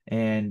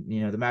 And,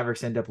 the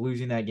Mavericks end up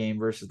losing that game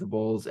versus the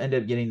Bulls, end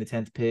up getting the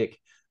 10th pick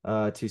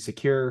to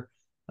secure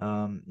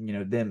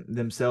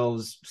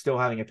themselves still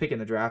having a pick in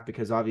the draft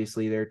because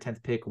obviously their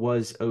 10th pick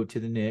was owed to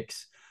the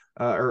Knicks,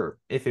 or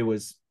if it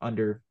was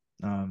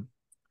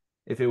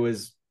if it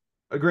was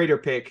a greater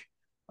pick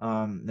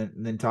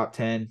than top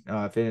 10,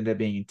 if it ended up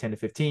being 10 to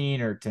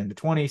 15 or 10 to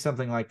 20,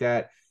 something like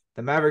that,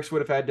 the Mavericks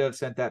would have had to have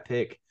sent that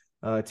pick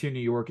to New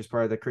York as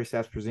part of the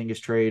Kristaps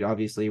Porzingis trade,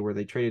 obviously, where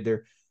they traded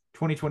their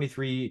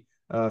 2023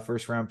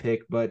 first round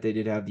pick, but they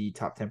did have the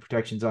top 10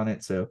 protections on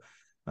it. So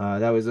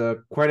that was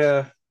quite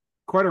a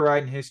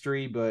ride in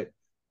history, but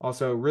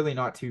also really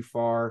not too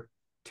far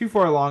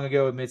long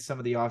ago amidst some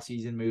of the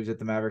offseason moves that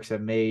the Mavericks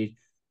have made.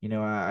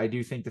 I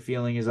do think the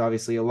feeling is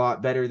obviously a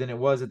lot better than it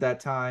was at that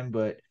time,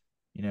 but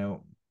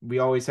we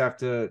always have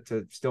to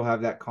still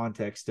have that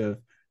context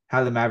of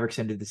how the Mavericks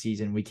ended the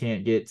season. We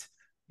can't get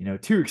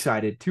too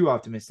excited, too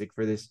optimistic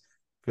for this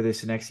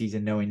next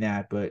season, knowing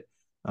that. But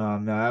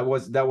that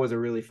was a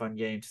really fun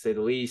game to say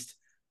the least.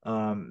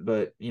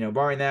 But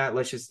barring that,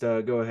 let's just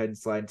go ahead and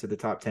slide into the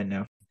top 10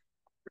 now.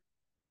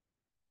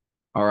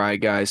 All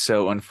right, guys.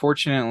 So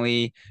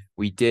unfortunately,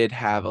 we did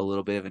have a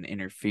little bit of an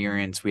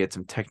interference. We had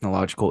some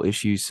technological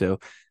issues. So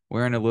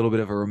we're in a little bit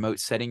of a remote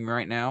setting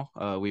right now.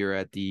 We are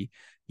at the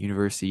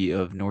University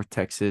of North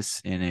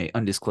Texas in a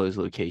undisclosed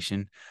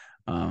location,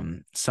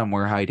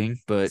 somewhere hiding.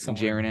 But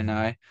Jaron and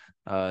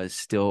I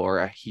still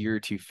are here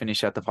to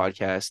finish out the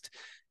podcast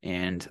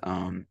and,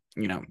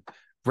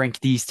 rank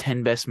these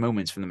 10 best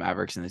moments from the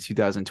Mavericks in the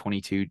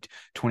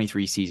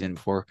 2022-23 season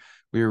before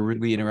we were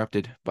rudely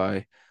interrupted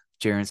by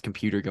Jaron's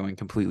computer going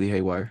completely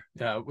haywire.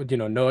 Yeah,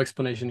 no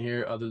explanation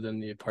here other than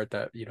the part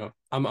that,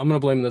 I'm going to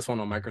blame this one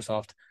on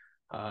Microsoft,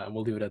 and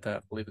we'll leave it at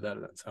that.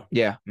 So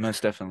yeah,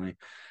 most definitely.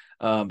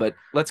 But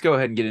let's go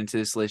ahead and get into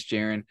this list,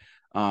 Jaron.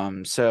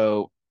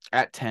 So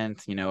at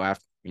 10th,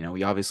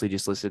 we obviously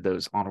just listed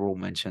those honorable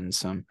mentions,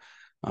 some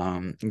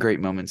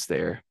great moments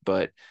there.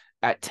 But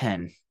at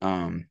 10,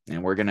 and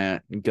we're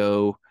gonna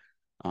go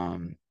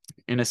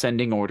in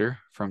ascending order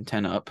from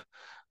 10 up.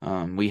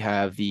 We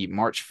have the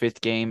March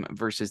 5th game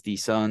versus the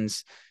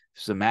Suns.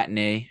 This is a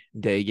matinee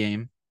day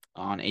game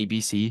on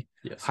ABC.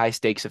 Yes. high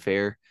stakes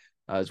affair.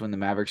 Is when the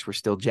Mavericks were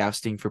still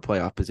jousting for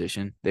playoff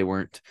position. They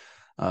weren't.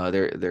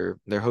 Their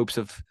hopes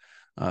of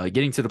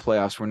getting to the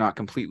playoffs were not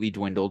completely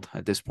dwindled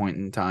at this point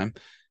in time.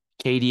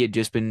 KD had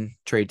just been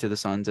traded to the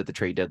Suns at the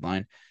trade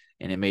deadline,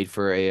 and it made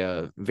for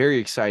a very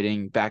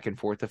exciting back and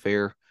forth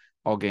affair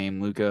all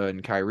game. Luka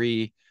and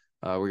Kyrie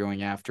were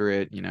going after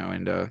it,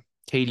 and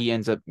KD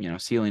ends up,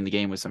 sealing the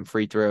game with some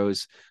free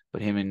throws,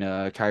 but him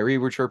and Kyrie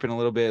were chirping a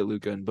little bit,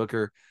 Luka and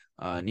Booker.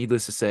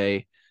 Needless to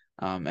say,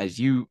 as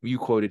you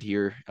quoted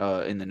here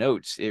in the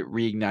notes, it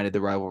reignited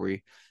the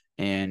rivalry.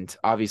 And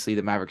obviously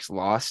the Mavericks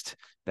lost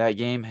that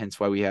game, hence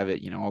why we have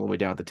it, all the way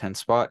down at the 10th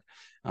spot.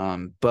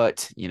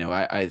 But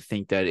I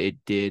think that it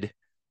did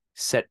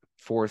set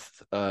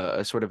forth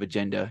a sort of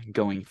agenda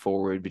going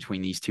forward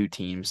between these two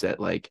teams that,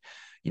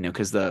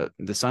 because the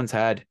Suns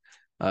had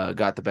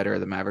got the better of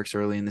the Mavericks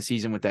early in the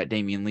season with that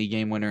Damian Lee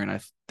game winner, and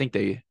I think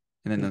the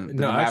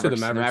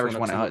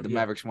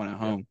Mavericks won at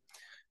home.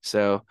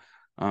 So,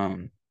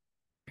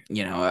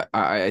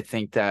 I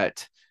think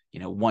that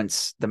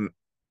once the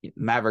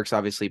Mavericks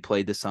obviously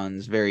played the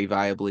Suns very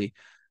viably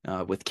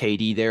with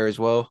KD there as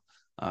well.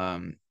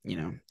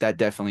 That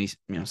definitely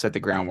set the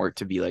groundwork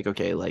to be like,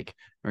 okay, like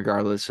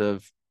regardless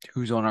of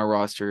who's on our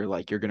roster,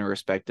 like you're gonna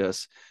respect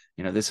us.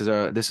 This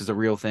is a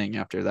real thing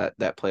after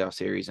that playoff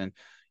series, and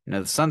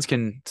the Suns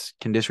can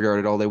disregard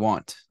it all they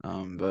want.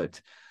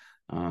 But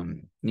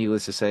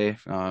needless to say,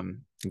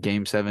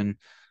 Game 7,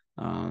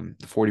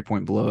 the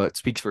 40-point blowout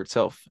speaks for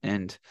itself,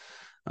 and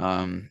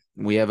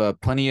we have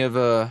plenty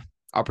of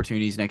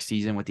opportunities next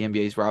season with the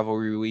NBA's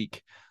rivalry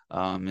week,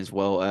 as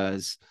well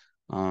as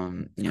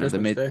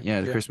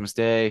Christmas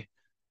Day,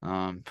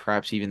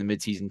 perhaps even the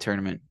midseason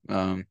tournament,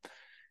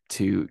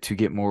 to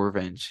get more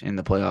revenge in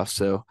the playoffs.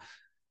 So,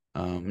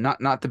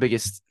 not the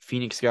biggest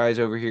Phoenix guys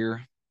over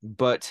here,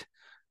 but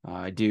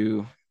I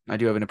do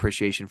have an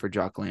appreciation for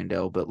Jock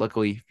Landale, but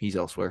luckily he's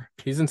elsewhere.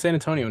 He's in San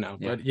Antonio now.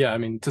 Yeah. But yeah, I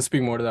mean, to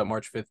speak more to that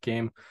March 5th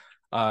game,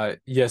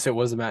 yes, it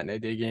was a matinee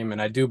day game,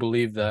 and I do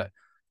believe that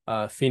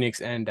Phoenix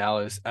and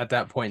Dallas at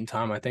that point in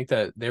time, I think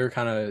that they were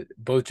kind of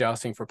both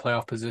jousting for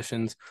playoff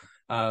positions,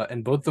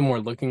 and both of them were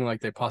looking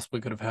like they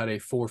possibly could have had a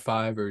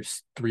 4-5 or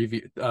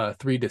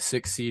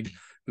 3-6 seed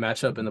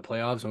matchup in the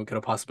playoffs, and we could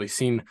have possibly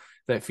seen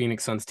that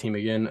Phoenix Suns team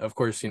again. Of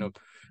course,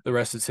 the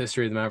rest is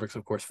history. The Mavericks,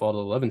 of course, fall to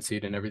the 11th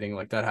seed and everything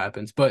like that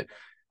happens. But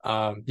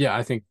yeah,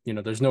 I think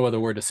there's no other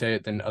word to say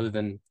it other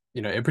than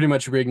it pretty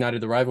much reignited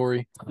the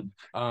rivalry.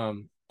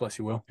 Bless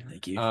you, Will.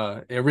 Thank you.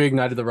 It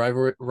reignited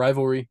the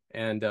rivalry,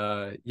 and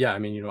yeah, I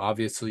mean,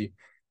 obviously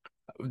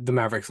the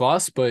Mavericks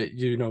lost, but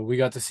we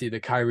got to see the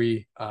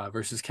Kyrie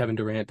versus Kevin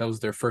Durant. That was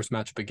their first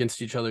matchup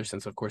against each other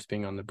since, of course,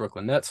 being on the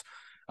Brooklyn Nets.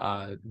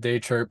 They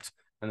chirped,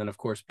 and then of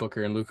course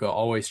Booker and Luka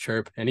always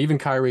chirp, and even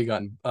Kyrie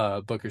got in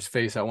Booker's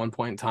face at one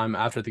point in time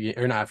after the game,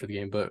 or not after the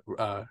game, but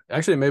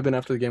actually it may have been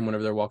after the game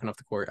whenever they're walking off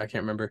the court. I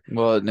can't remember.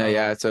 Well, no,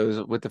 yeah. So it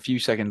was with a few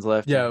seconds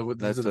left. Yeah, with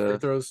the free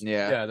throws.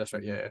 Yeah, that's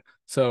right. Yeah.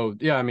 So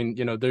yeah, I mean,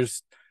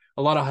 there's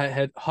a lot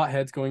of hot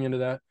heads going into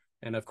that,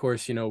 and of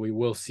course, we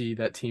will see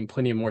that team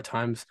plenty of more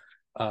times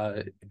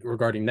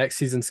regarding next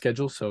season's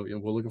schedule. So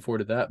we're looking forward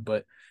to that.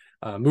 But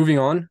moving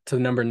on to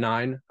number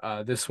 9,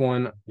 this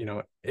one,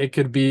 it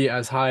could be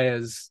as high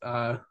as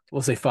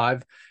we'll say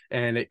 5,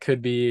 and it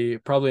could be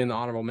probably in the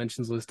honorable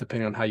mentions list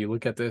depending on how you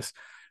look at this.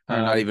 Or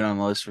not even on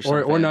the list for some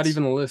or fans. Not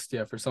even the list,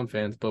 yeah, for some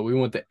fans. But we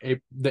went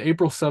the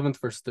April 7th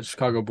versus the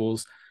Chicago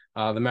Bulls.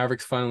 The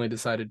Mavericks finally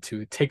decided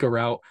to take a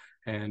route,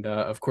 and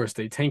of course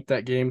they tanked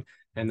that game,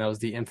 and that was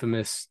the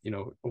infamous,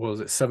 what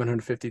was it,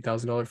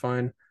 $750,000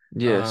 fine?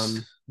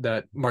 Yes.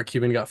 That Mark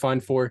Cuban got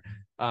fined for.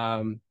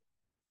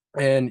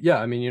 And yeah,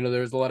 I mean,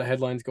 there's a lot of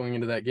headlines going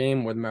into that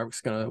game where the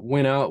Mavericks going to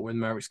win out, where the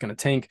Mavericks going to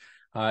tank.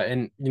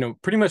 And,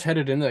 pretty much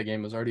headed into that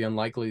game, it was already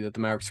unlikely that the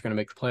Mavericks are going to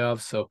make the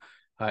playoffs. So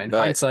in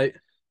hindsight,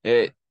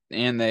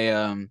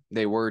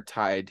 they were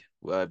tied,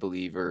 I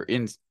believe, or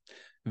in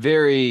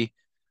very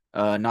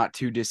not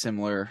too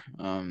dissimilar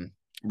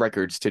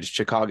records to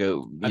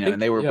Chicago, and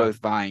they were both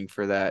vying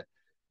for that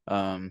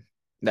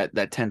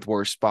 10th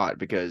worst spot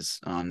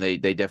because they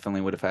definitely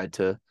would have had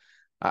to.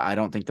 I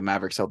don't think the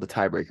Mavericks held the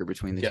tiebreaker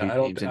between the two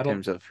teams in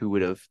terms of who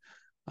would have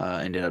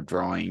ended up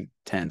drawing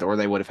 10th, or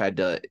they would have had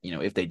to,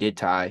 if they did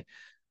tie,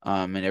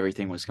 and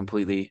everything was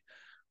completely,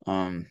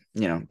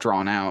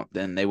 drawn out,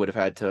 then they would have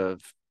had to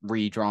have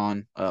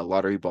redrawn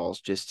lottery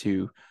balls just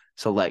to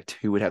select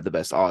who would have the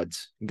best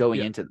odds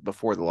going into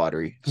before the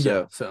lottery.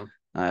 So,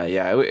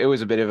 it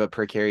was a bit of a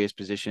precarious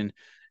position,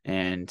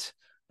 and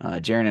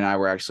Jaron and I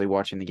were actually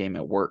watching the game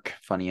at work.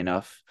 Funny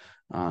enough.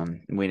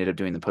 We ended up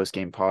doing the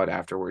post-game pod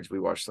afterwards. We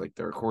watched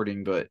the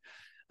recording, but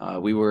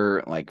we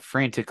were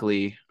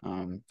frantically,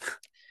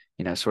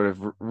 sort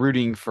of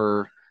rooting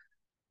for,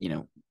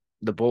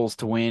 the Bulls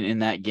to win in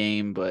that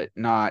game, but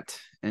not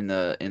in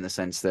the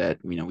sense that,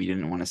 we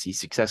didn't want to see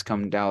success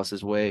come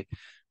Dallas's way.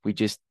 We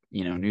just,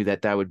 knew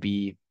that would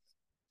be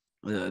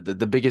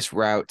the biggest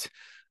route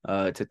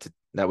to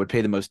that would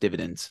pay the most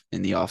dividends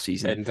in the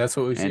offseason. And that's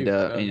what we see.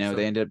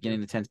 They ended up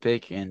getting the 10th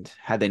pick, and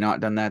had they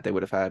not done that, they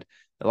would have had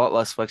a lot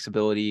less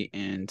flexibility,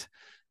 and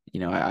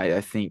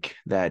I think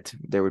that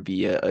there would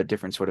be a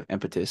different sort of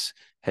impetus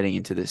heading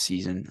into this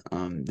season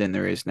than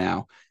there is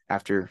now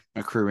after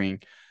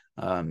accruing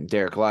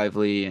Derek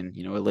Lively and,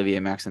 Olivier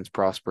Maxence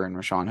Prosper and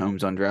Rashawn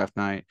Holmes on draft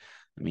night.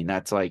 I mean,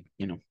 that's like,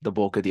 the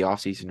bulk of the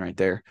offseason right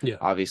there. Yeah.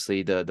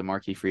 Obviously, the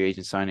marquee free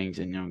agent signings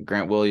and,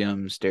 Grant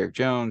Williams, Derek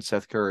Jones,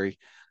 Seth Curry.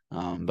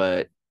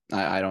 But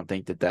I don't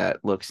think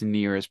that looks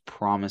near as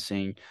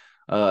promising,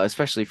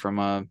 especially from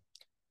a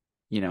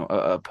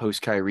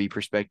post Kyrie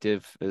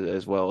perspective,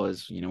 as well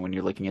as, when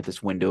you're looking at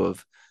this window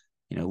of,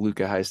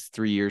 Luka has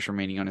 3 years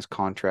remaining on his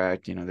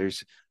contract.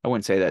 I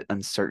wouldn't say that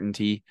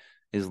uncertainty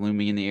is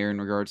looming in the air in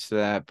regards to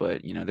that,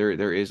 but,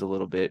 there is a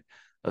little bit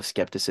of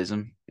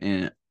skepticism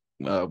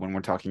when we're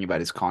talking about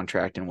his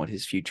contract and what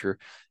his future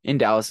in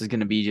Dallas is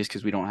going to be, just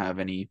because we don't have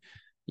any,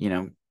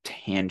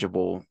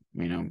 tangible,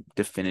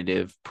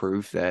 definitive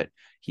proof that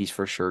he's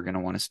for sure going to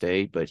want to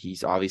stay. But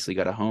he's obviously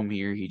got a home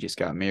here. He just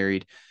got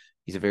married.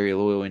 He's a very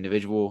loyal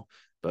individual,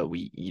 but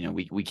we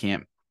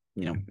can't,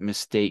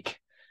 mistake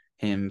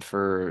him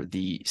for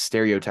the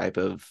stereotype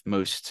of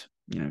most,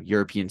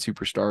 European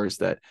superstars,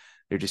 that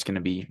they're just going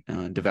to be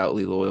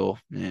devoutly loyal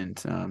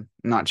and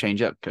not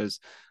change up.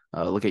 Because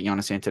look at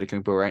Giannis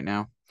Antetokounmpo right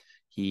now.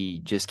 He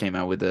just came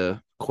out with a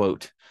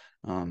quote,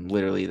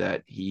 literally,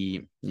 that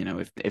he,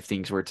 if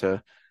things were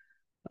to,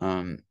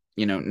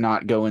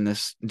 not go in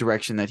this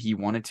direction that he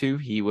wanted to,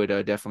 he would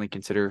definitely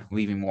consider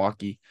leaving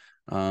Milwaukee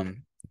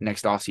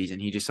next offseason.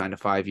 He just signed a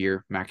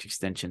 5-year max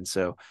extension.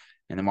 So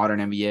in the modern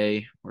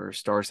NBA, where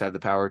stars have the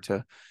power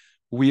to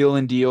wheel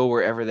and deal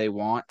wherever they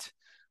want,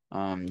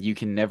 you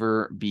can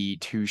never be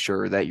too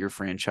sure that your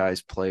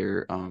franchise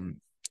player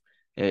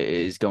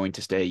is going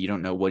to stay. You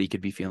don't know what he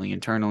could be feeling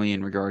internally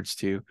in regards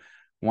to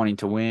wanting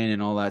to win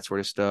and all that sort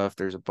of stuff.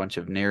 There's a bunch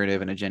of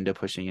narrative and agenda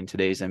pushing in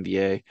today's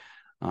NBA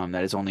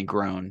that has only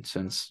grown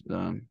since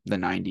the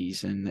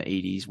 90s and the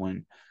 80s,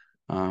 when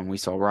we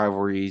saw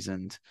rivalries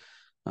and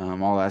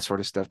all that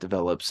sort of stuff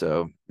develop.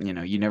 So,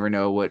 you never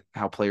know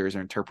how players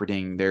are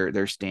interpreting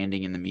their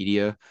standing in the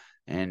media.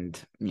 And,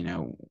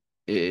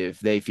 if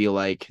they feel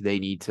like they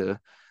need to,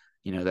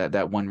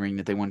 that one ring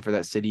that they won for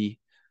that city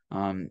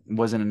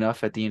wasn't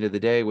enough at the end of the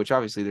day, which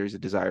obviously there's a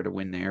desire to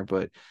win there.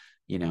 But,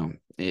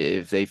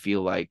 if they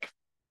feel like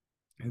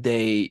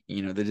the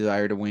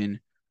desire to win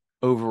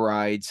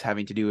overrides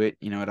having to do it,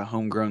 at a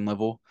homegrown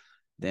level,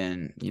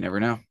 then you never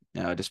know,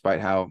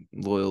 despite how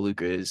loyal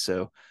Luka is.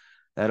 So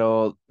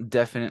that'll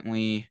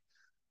definitely,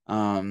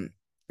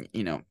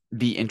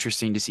 be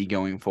interesting to see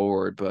going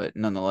forward. But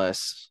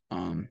nonetheless,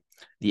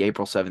 the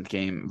April 7th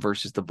game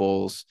versus the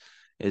Bulls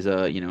is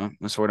a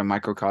sort of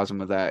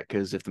microcosm of that,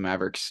 because if the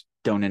Mavericks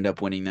don't end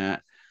up winning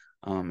that,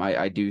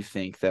 I do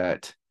think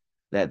that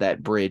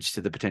bridge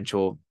to the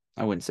potential,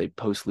 I wouldn't say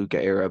post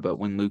Luka era, but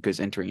when Luka's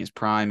entering his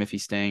prime, if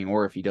he's staying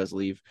or if he does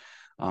leave,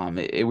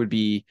 it would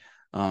be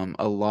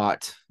a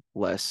lot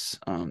less.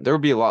 There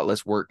would be a lot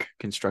less work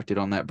constructed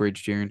on that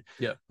bridge, Jaron.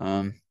 Yeah.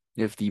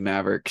 If the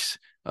Mavericks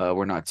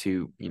were not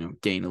to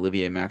gain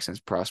Olivier Maxence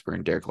Prosper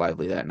and Derek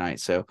Lively that night.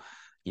 So,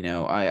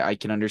 I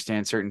can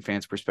understand certain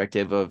fans'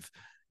 perspective of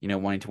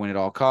wanting to win at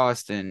all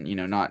costs and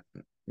not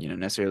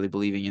necessarily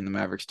believing in the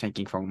Mavericks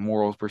tanking from a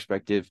morals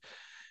perspective.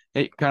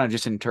 It kind of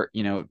just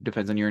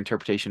depends on your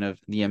interpretation of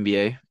the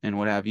NBA and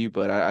what have you,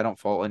 but I don't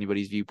fault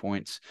anybody's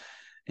viewpoints.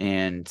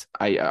 And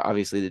I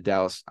obviously the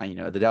Dallas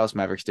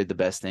Mavericks did the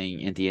best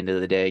thing at the end of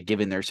the day,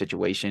 given their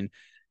situation.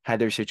 Had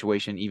their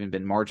situation even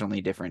been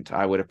marginally different,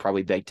 I would have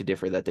probably begged to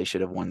differ that they should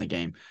have won the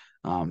game.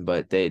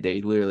 But they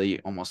literally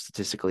almost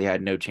statistically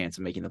had no chance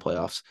of making the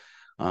playoffs.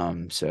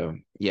 So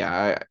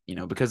yeah,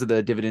 because of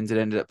the dividends it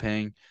ended up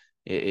paying,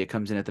 it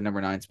comes in at the number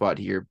 9 spot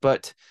here.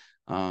 But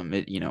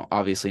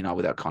obviously not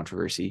without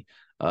controversy.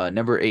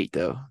 Number 8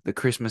 though, the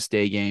Christmas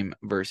Day game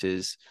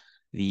versus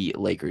the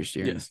Lakers.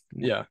 Jaron. Yes.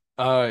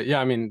 Yeah.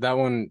 I mean, that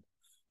one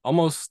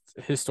almost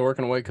historic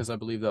in a way, because I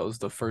believe that was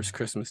the first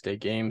Christmas Day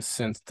game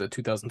since the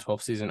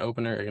 2012 season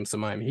opener against the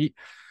Miami Heat.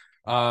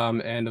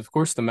 And of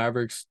course the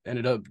Mavericks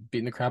ended up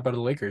beating the crap out of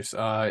the Lakers.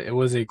 It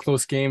was a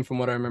close game from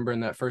what I remember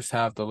in that first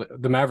half.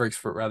 The Mavericks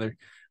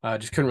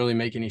just couldn't really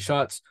make any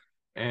shots.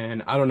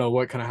 And I don't know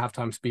what kind of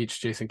halftime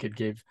speech Jason Kidd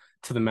gave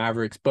to the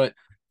Mavericks, but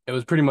it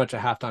was pretty much a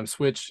halftime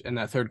switch. In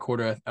that third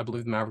quarter, I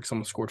believe the Mavericks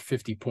almost scored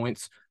 50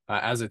 points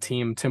as a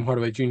team. Tim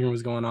Hardaway Jr.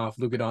 was going off.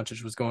 Luka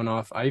Doncic was going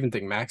off. I even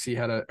think Maxey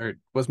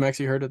was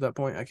Maxey hurt at that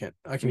point? I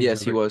can.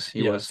 Yes, he was.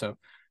 He was. So,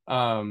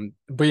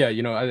 but yeah,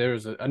 there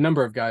was a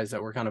number of guys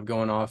that were kind of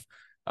going off.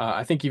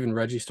 I think even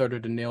Reggie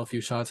started to nail a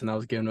few shots, and that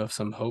was giving us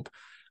some hope.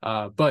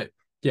 But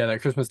yeah,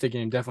 that Christmas Day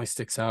game definitely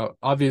sticks out,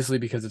 obviously,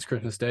 because it's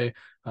Christmas Day.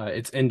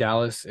 It's in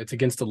Dallas. It's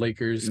against the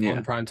Lakers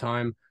on prime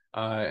time.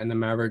 And the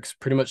Mavericks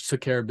pretty much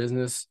took care of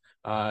business.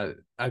 I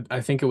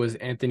think it was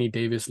Anthony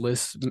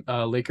Davis-less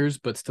Lakers,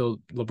 but still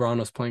LeBron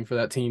was playing for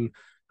that team.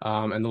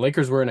 And the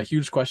Lakers were in a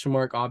huge question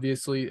mark,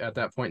 obviously, at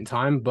that point in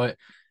time. But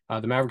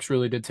the Mavericks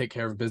really did take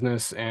care of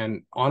business.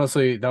 And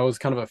honestly, that was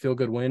kind of a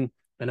feel-good win.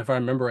 And if I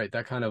remember right,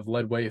 that kind of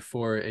led way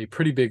for a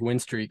pretty big win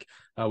streak,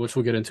 which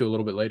we'll get into a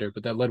little bit later.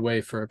 But that led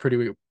way for a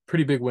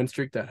pretty big win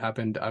streak that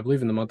happened, I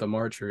believe, in the month of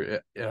March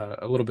or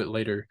a little bit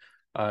later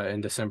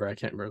in December. I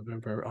can't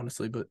remember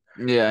honestly, but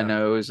Yeah, I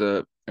know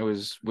it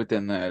was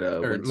within that or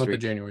win month of streak.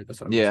 January.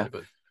 That's what I'm Yeah.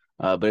 gonna say.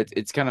 But But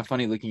it's kind of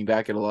funny looking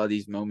back at a lot of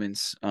these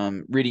moments,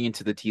 reading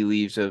into the tea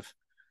leaves of,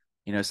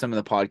 some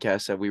of the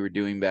podcasts that we were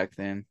doing back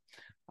then.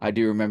 I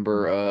do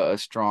remember a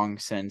strong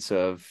sense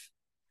of,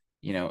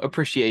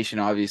 appreciation,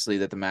 obviously,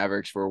 that the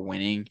Mavericks were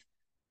winning.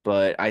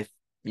 But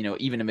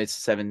even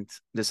amidst the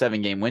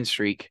 7-game win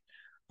streak,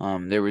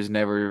 there was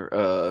never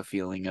a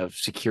feeling of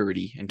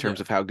security in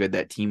terms of how good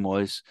that team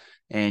was.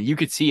 And you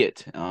could see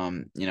it,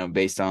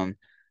 based on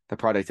the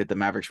product that the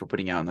Mavericks were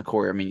putting out in the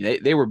court. I mean,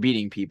 they were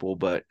beating people,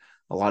 but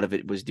a lot of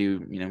it was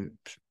due,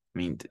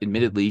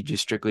 admittedly,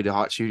 just strictly to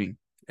hot shooting.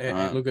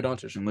 and Luka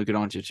Doncic. And Luka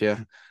Doncic,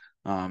 yeah.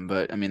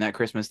 But I mean, that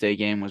Christmas Day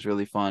game was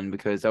really fun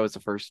because that was the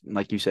first,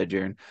 like you said,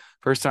 Jaron,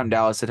 first time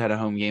Dallas had a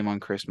home game on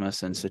Christmas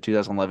since the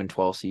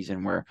 2011-12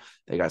 season, where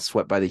they got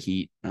swept by the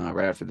Heat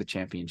right after the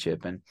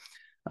championship. And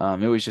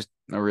it was just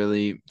a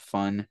really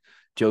fun,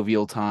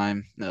 jovial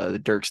time. The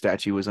Dirk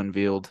statue was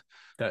unveiled.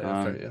 That's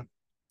right, yeah.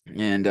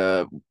 And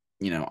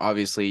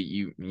obviously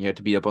you had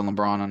to beat up on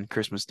LeBron on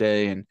Christmas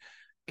Day and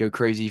go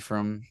crazy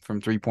from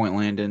 3-point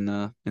land in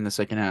the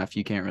second half.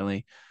 You can't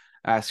really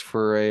ask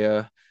for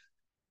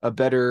a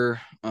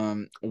better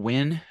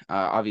win.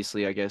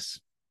 Obviously, I guess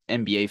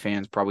NBA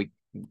fans probably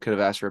could have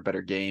asked for a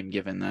better game,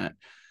 given that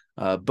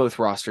both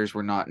rosters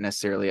were not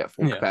necessarily at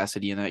full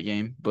capacity in that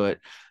game. But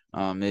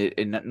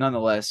it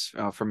nonetheless,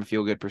 from a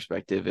feel-good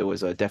perspective, it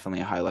was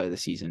definitely a highlight of the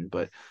season.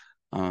 But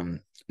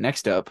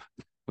next up,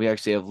 we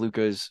actually have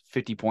Luka's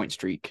 50-point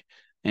streak,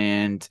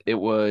 and it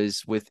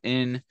was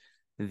within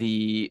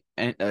the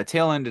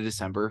tail end of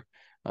December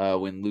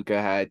when Luka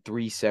had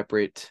 3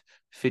 separate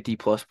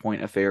 50-plus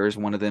point affairs.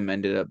 One of them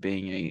ended up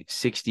being a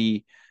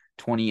 60,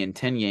 20, and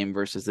 10 game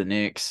versus the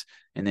Knicks,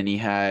 and then he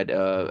had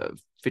a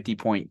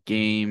 50-point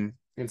game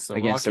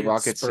against the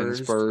Rockets and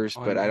Spurs.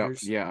 But I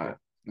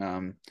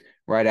don't,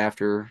 right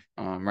after,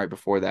 right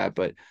before that,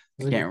 but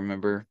I can't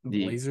remember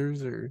the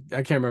Blazers, or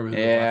I can't remember who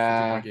the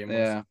last 50-point game was.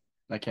 Yeah,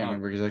 I can't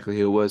remember exactly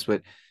who it was,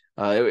 but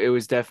it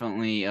was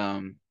definitely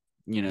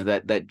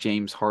that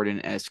James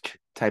Harden-esque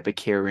type of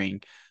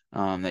carrying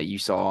that you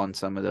saw on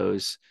some of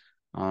those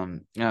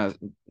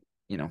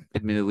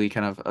admittedly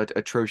kind of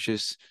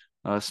atrocious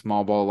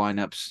small ball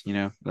lineups,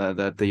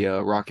 that the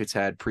Rockets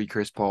had pre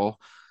Chris Paul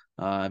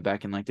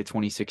back in like the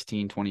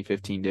 2016,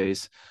 2015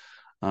 days.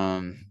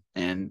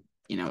 And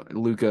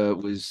Luka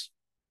was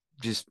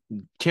just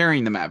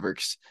carrying the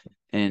Mavericks,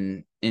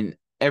 and in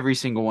every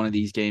single one of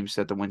these games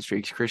set the win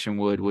streaks. Christian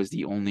Wood was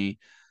the only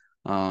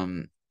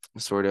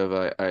sort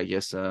of I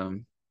guess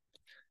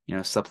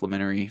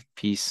supplementary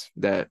piece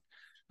that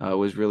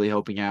was really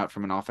helping out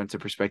from an offensive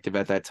perspective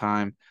at that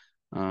time.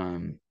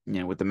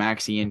 With the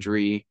Maxey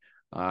injury,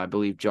 I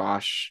believe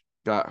Josh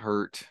got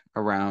hurt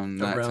around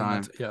that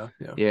time.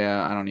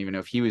 Yeah. I don't even know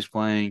if he was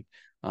playing.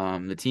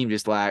 The team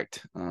just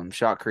lacked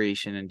shot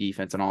creation and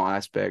defense in all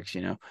aspects.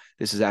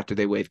 This is after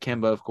they waived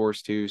Kemba, of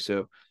course, too.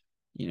 So,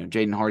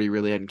 Jaden Hardy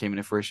really hadn't came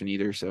into fruition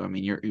either. So, I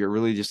mean, you're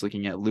really just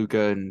looking at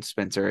Luka and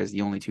Spencer as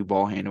the only 2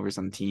 ball handlers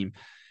on the team.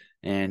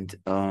 And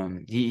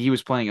he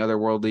was playing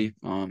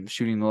otherworldly,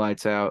 shooting the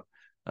lights out,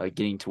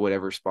 getting to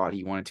whatever spot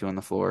he wanted to on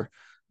the floor,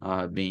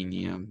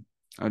 being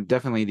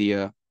definitely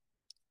the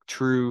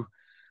true,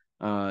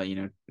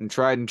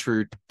 tried and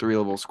true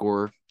 3-level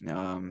scorer,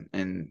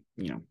 and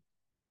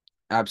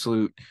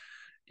absolute,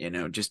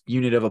 just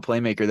unit of a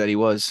playmaker that he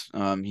was.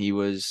 He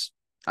was.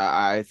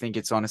 I think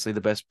it's honestly the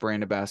best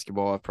brand of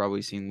basketball I've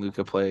probably seen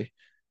Luka play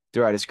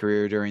throughout his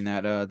career during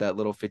that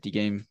little 50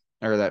 game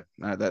or that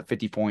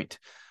 50-point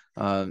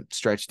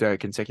stretch throughout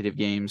consecutive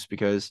games,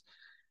 because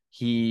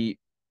he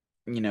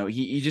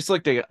just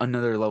looked at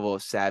another level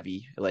of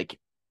savvy. Like,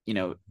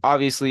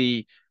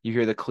 obviously you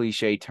hear the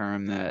cliche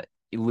term that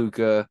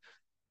Luka,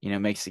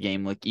 makes the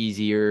game look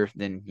easier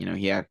than,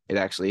 it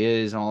actually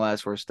is and all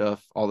that sort of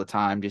stuff all the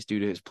time just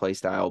due to his play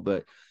style.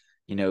 But,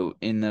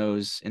 in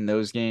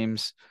those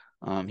games,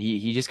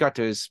 he just got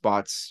to his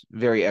spots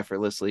very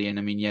effortlessly. And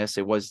I mean, yes,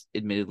 it was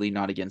admittedly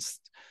not against,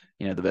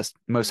 the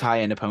most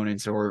high-end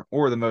opponents or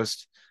the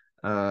most,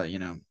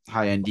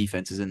 high-end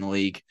defenses in the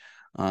league.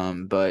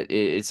 But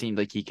it seemed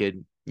like he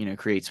could,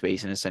 create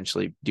space and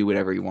essentially do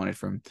whatever he wanted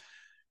from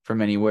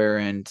anywhere.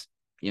 And,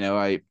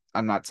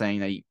 I'm not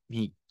saying that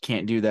he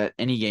can't do that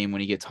any game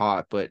when he gets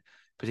hot, but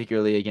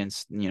particularly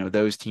against,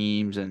 those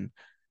teams and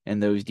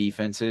those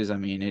defenses, I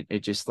mean, it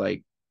just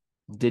like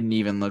didn't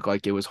even look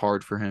like it was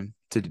hard for him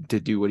to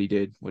do what he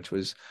did, which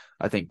was,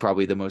 I think,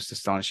 probably the most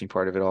astonishing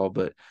part of it all.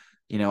 But,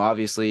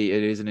 obviously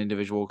it is an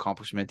individual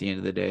accomplishment at the end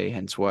of the day,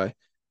 hence why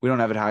we don't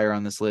have it higher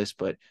on this list,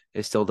 but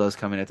it still does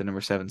come in at the number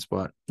 7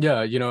 spot.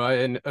 Yeah,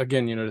 and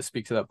again, to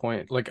speak to that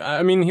point, like,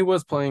 I mean, he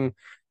was playing,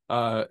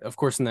 of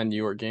course, in that New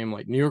York game.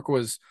 Like, New York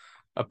was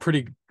a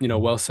pretty,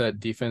 well set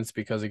defense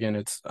because, again,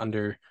 it's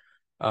under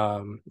I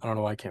don't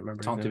know why I can't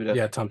remember. Tom his name. Thibodeau.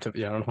 Yeah, Tom Thibodeau.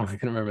 Yeah, I don't know why I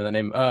can remember that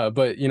name.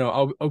 But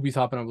Obi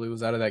Toppin, I believe,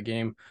 was out of that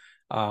game.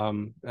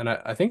 And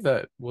I think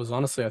that was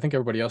honestly, I think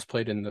everybody else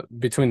played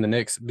between the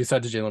Knicks,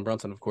 besides Jalen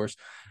Brunson, of course.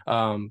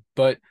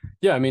 But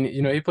yeah, I mean,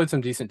 he played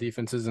some decent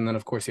defenses, and then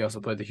of course he also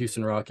played the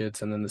Houston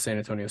Rockets and then the San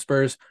Antonio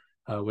Spurs,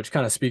 which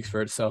kind of speaks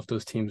for itself.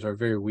 Those teams are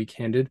very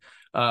weak-handed.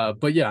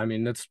 But yeah, I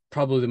mean, that's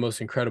probably the most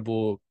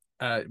incredible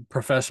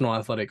professional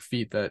athletic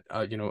feat that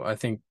I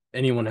think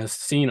anyone has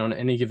seen on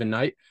any given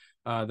night.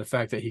 The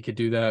fact that he could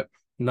do that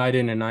night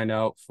in and night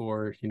out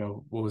for,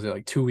 what was it,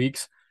 like 2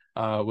 weeks,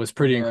 was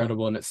pretty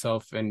incredible in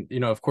itself. And,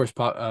 of course,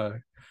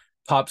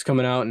 Pop's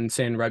coming out and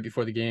saying right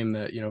before the game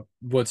that,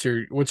 what's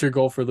your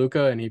goal for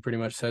Luka? And he pretty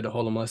much said to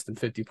hold him less than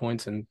 50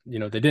 points. And,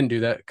 they didn't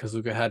do that because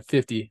Luka had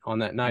 50 on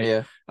that night.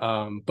 Yeah.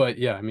 But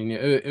yeah, I mean,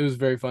 it was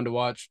very fun to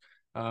watch.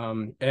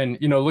 And,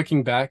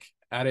 looking back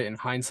at it in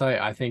hindsight,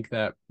 I think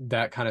that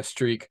kind of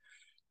streak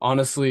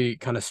honestly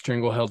kind of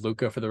strangle-held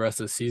Luka for the rest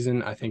of the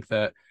season. I think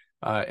that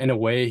in a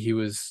way he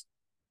was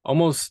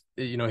almost,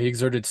 he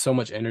exerted so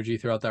much energy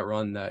throughout that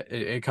run that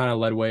it kind of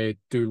led way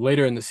through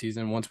later in the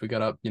season once we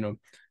got up,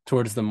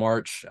 towards the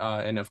March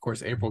and of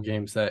course April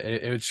games, that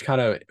it was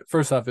kind of,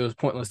 first off, it was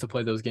pointless to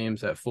play those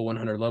games at full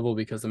 100 level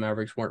because the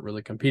Mavericks weren't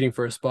really competing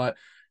for a spot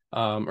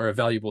or a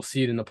valuable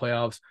seed in the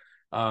playoffs.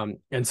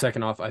 And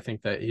second off, I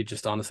think that he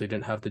just honestly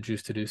didn't have the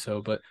juice to do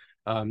so. But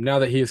now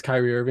that he is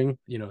Kyrie Irving,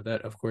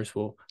 that of course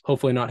will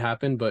hopefully not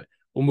happen, but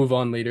we'll move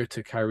on later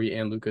to Kyrie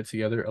and Luka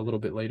together a little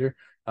bit later.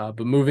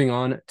 But moving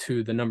on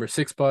to the number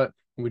 6 spot,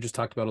 we just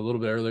talked about a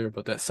little bit earlier,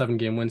 but that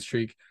 7-game win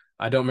streak.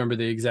 I don't remember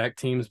the exact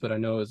teams, but I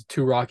know it was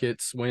 2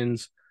 Rockets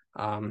wins.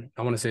 I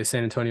want to say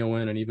San Antonio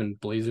win and even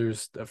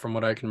Blazers from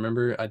what I can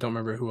remember. I don't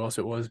remember who else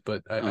it was,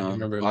 but I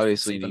remember it was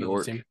obviously New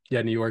York. team.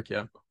 Yeah, New York.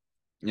 Yeah.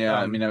 Yeah.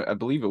 I mean, I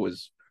believe it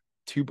was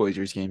 2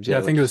 Blazers games. Yeah,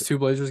 I think it was 2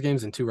 Blazers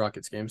games and 2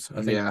 Rockets games.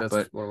 I think that's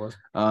what it was.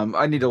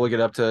 I need to look it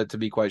up to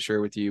be quite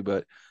sure with you,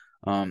 but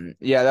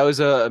yeah, that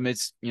was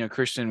amidst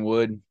Christian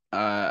Wood.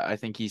 I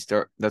think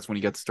that's when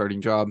he got the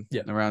starting job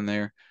around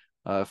there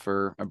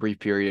for a brief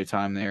period of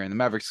time there, and the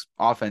Mavericks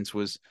offense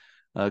was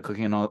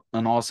clicking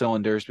on all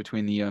cylinders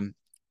between the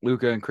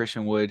Luka and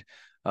Christian Wood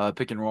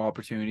pick and roll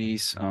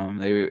opportunities.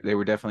 They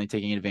were definitely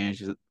taking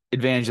advantage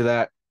of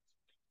that.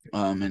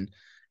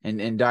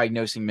 And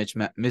diagnosing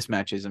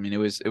mismatches. I mean, it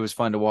was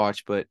fun to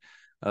watch, but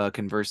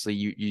conversely,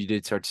 you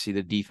did start to see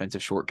the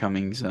defensive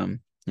shortcomings,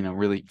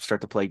 really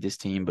start to plague this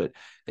team. But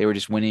they were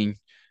just winning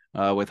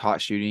with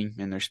hot shooting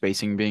and their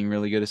spacing being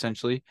really good,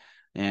 essentially.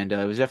 And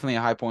it was definitely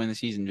a high point in the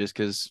season, just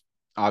because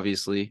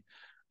obviously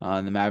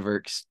the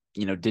Mavericks,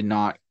 did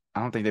not. I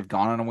don't think they've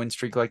gone on a win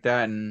streak like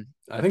that in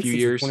a few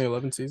years. The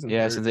 2011 season.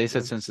 Yeah, since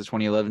the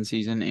 2011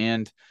 season,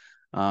 and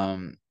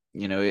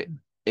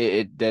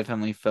it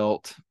definitely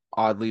felt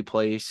oddly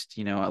placed,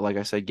 like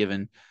I said,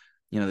 given,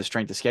 the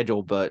strength of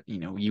schedule, but,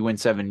 you win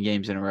 7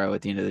 games in a row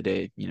at the end of the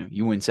day,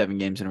 you win 7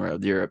 games in a row.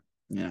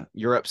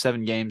 You're up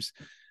 7 games,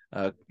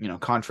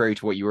 contrary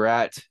to what you were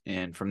at.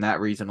 And from that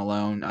reason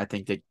alone, I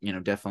think that,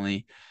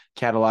 definitely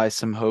catalyzed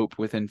some hope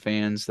within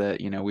fans that,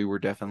 we were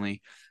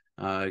definitely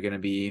going to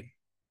be,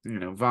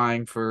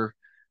 vying for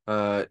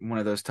one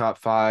of those top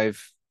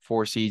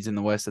 4 seeds in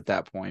the West at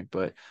that point.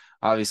 But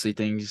obviously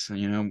things,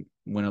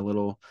 went a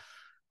little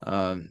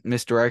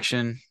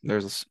misdirection.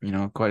 There's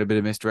quite a bit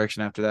of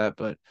misdirection after that,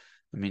 but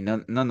I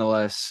mean,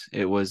 nonetheless,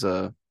 it was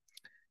a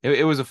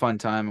fun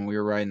time, and we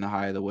were riding the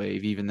high of the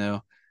wave, even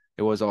though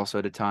it was also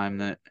at a time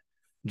that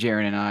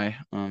Jaron and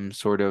I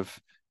sort of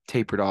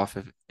tapered off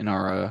in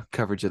our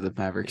coverage of the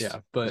Mavericks. Yeah,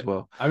 but as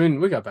well, I mean,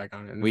 we got back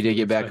on it. We did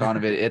get back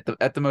on it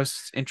at the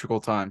most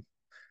integral time.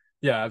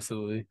 Yeah,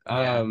 absolutely.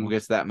 We'll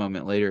get to that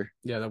moment later.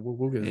 Yeah,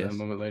 we'll get to that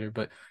moment later.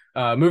 But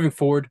moving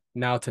forward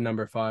now to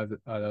number 5.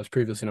 That was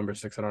previously number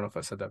 6. I don't know if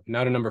I said that.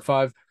 Now to number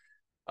 5.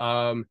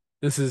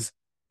 This is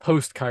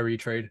post Kyrie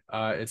trade.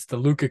 It's the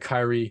Luka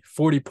Kyrie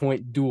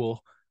 40-point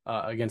duel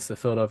against the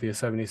Philadelphia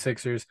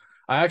 76ers.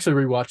 I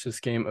actually rewatched this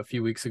game a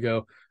few weeks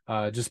ago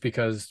just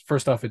because,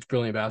 first off, it's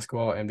brilliant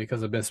basketball, and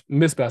because I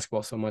miss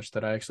basketball so much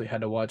that I actually had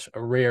to watch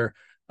a rare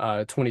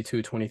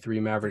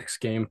 22-23 Mavericks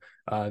game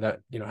that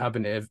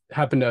happened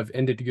to have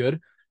ended good.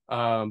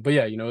 But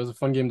yeah, it was a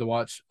fun game to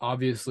watch.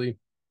 Obviously,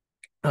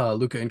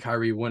 Luka and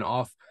Kyrie went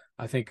off.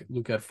 I think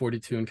Luka had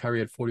 42 and Kyrie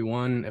had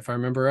 41, if I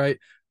remember right.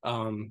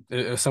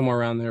 It was somewhere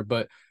around there.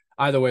 But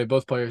either way,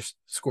 both players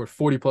scored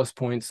 40+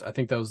 points. I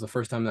think that was the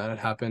first time that had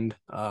happened.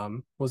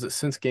 Was it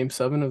since Game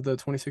 7 of the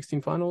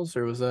 2016 Finals,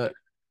 or was that?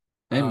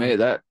 They made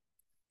that.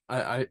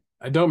 I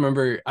don't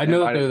remember. I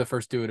know that they were the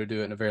first duo to do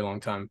it in a very long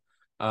time.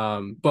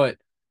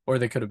 Or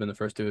they could have been the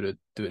first duo to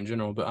do it in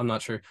general, but I'm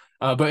not sure.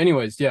 But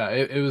anyways, yeah,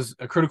 it was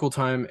a critical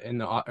time in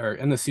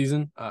the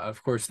season.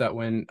 Of course, that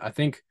win, I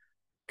think,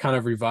 kind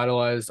of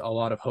revitalized a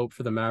lot of hope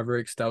for the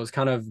Mavericks. That was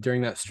kind of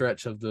during that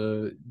stretch of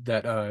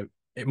that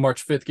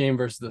March 5th game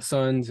versus the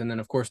Suns, and then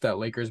of course that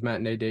Lakers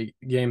matinee day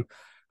game,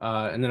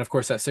 and then of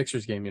course that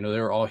Sixers game. They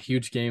were all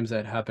huge games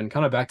that happened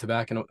kind of back to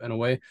back in a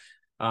way.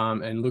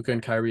 And Luka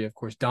and Kyrie, of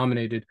course,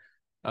 dominated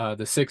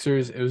the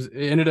Sixers. It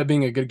ended up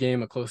being a good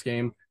game, a close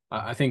game.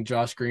 I think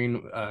Josh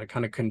Green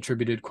kind of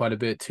contributed quite a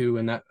bit too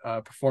in that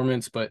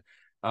performance, but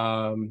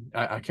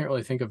I can't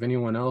really think of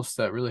anyone else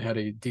that really had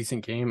a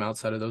decent game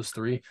outside of those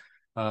three.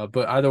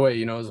 But either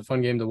way, it was a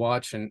fun game to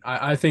watch. And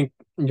I think,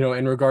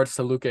 in regards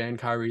to Luka and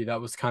Kyrie, that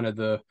was kind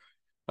of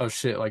oh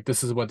shit, like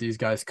this is what these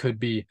guys could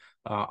be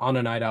on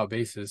a night out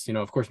basis.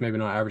 Of course, maybe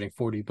not averaging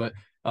 40, but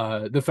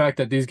the fact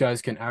that these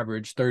guys can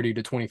average 30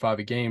 to 25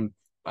 a game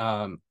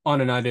on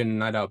a night in and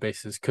night out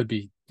basis could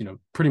be,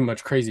 pretty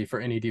much crazy for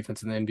any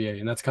defense in the NBA.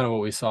 And that's kind of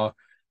what we saw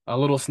a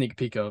little sneak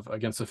peek of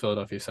against the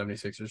Philadelphia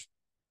 76ers.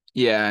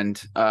 Yeah,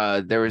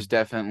 and there was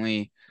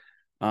definitely,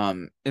 at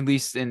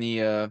least in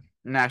the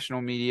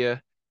national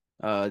media,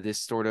 this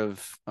sort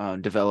of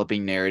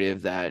developing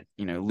narrative that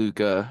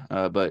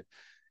Luka, but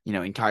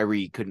and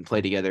Kyrie couldn't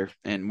play together,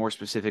 and more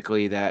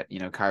specifically that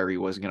Kyrie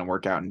wasn't going to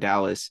work out in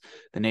Dallas.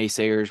 The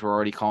naysayers were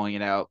already calling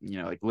it out,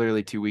 like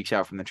literally 2 weeks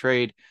out from the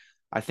trade.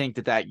 I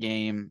think that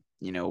game,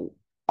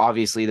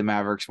 obviously the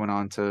Mavericks went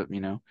on to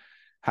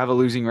have a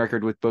losing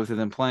record with both of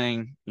them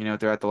playing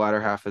throughout the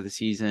latter half of the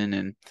season,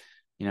 and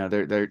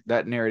they're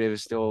that narrative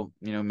is still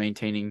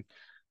maintaining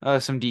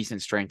some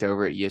decent strength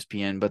over at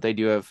ESPN, but they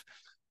do have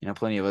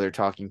plenty of other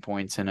talking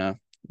points, and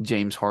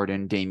James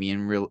Harden,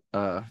 Damian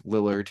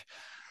Lillard,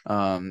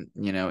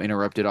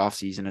 interrupted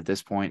offseason at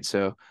this point.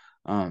 So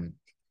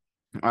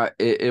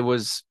it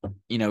was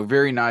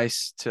very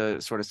nice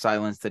to sort of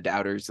silence the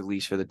doubters, at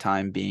least for the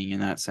time being, in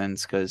that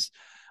sense, because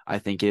I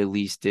think it at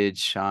least did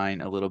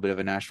shine a little bit of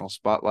a national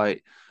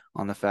spotlight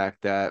on the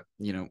fact that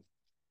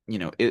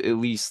at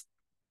least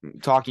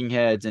talking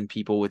heads and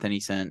people with any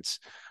sense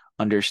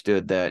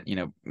understood that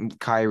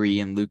Kyrie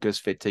and Luka's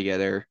fit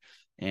together,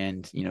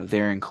 and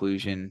their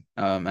inclusion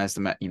as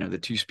the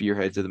two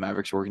spearheads of the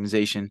Mavericks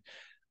organization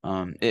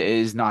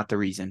is not the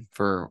reason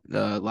for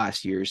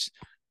last year's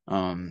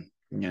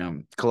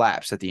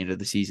collapse at the end of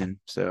the season.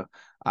 So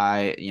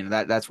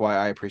that's why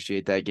I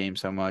appreciate that game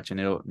so much, and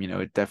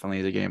it definitely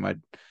is a game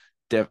I'd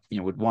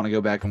would want to go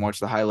back and watch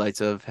the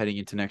highlights of heading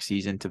into next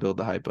season to build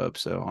the hype up.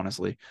 So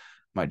honestly,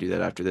 might do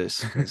that after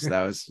this, because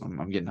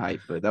I'm getting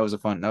hyped. But that was a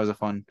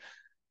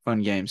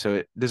fun game. So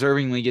it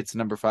deservingly gets the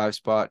number 5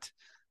 spot.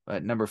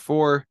 But number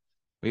 4,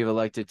 we have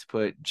elected to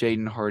put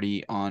Jaden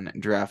Hardy on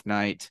draft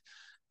night.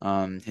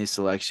 His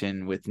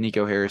selection with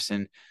Nico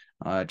Harrison,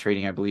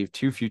 trading, I believe,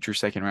 2 future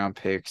second-round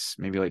picks,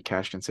 maybe like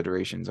cash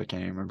considerations, I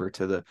can't even remember,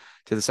 to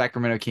the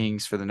Sacramento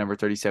Kings for the number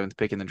 37th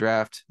pick in the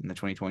draft, in the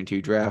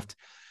 2022 draft.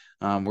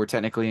 We're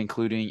technically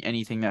including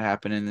anything that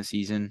happened in the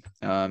season,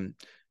 even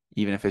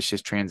if it's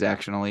just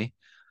transactionally,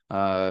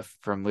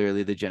 from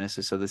literally the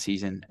genesis of the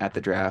season at the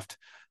draft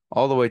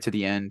all the way to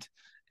the end.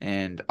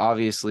 And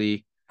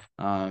obviously,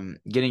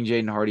 getting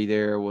Jaden Hardy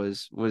there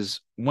was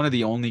one of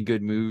the only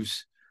good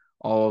moves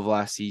all of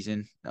last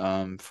season,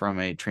 from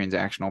a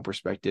transactional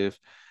perspective.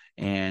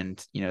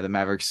 And the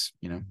Mavericks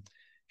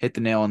hit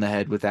the nail on the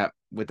head with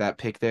that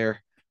pick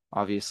there.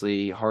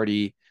 Obviously,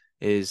 Hardy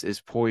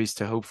is poised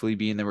to hopefully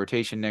be in the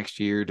rotation next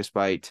year,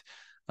 despite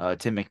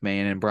Tim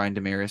McMahon and Brian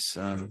Damaris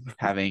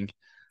having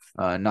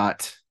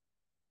not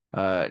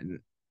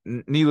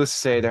needless to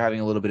say, they're having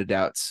a little bit of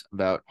doubts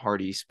about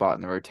Hardy's spot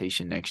in the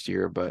rotation next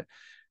year, but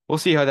we'll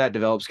see how that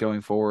develops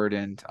going forward.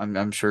 And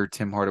I'm sure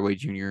Tim Hardaway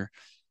Jr.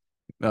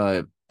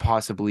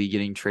 Possibly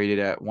getting traded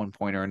at one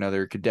point or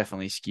another could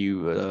definitely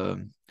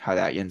skew how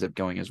that ends up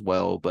going as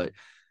well. But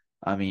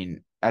I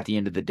mean, at the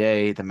end of the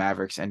day, the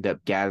Mavericks end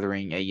up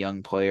gathering a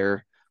young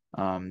player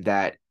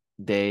that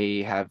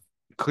they have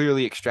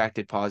clearly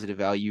extracted positive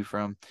value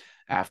from,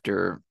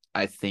 after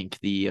I think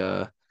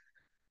the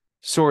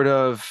sort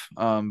of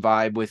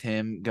vibe with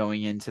him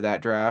going into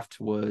that draft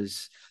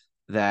was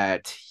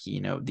that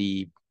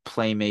the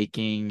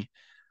playmaking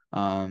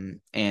and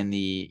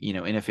the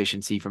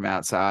inefficiency from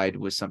outside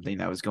was something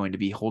that was going to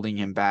be holding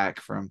him back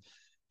from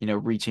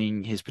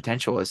reaching his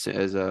potential as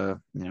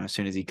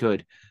soon as he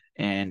could.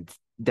 And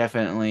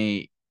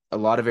definitely a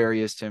lot of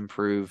areas to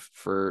improve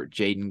for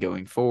Jaden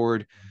going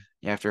forward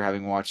after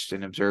having watched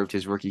and observed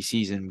his rookie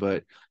season.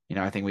 But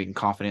I think we can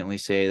confidently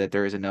say that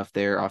there is enough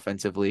there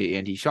offensively,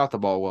 and he shot the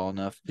ball well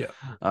enough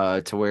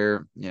to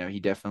where he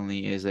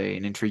definitely is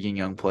an intriguing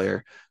young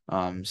player.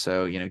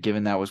 So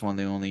given that was one of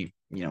the only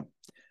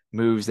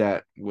moves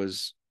that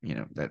was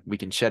that we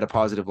can shed a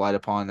positive light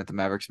upon that the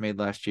Mavericks made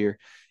last year,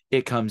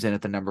 it comes in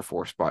at the number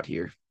 4 spot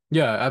here.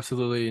 Yeah,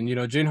 absolutely. And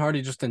Jaden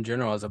Hardy, just in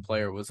general as a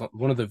player, was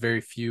one of the very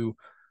few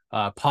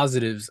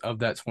positives of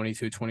that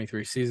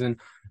 22-23 season.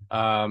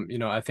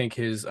 I think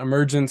his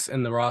emergence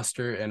in the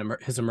roster and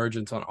his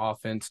emergence on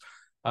offense,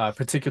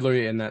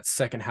 particularly in that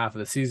second half of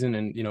the season,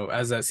 and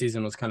as that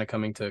season was kind of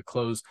coming to a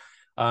close,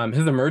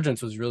 his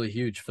emergence was really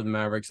huge for the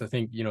Mavericks. I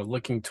think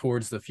looking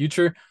towards the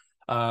future,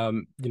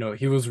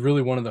 he was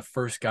really one of the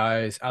first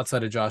guys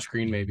outside of Josh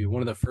Green, maybe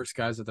one of the first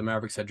guys that the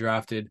Mavericks had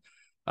drafted,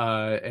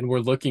 and we're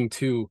looking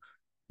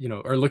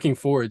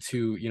forward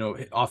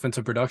to,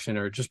 offensive production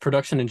or just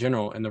production in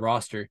general in the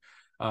roster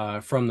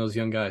from those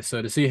young guys.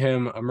 So to see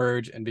him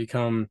emerge and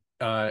become,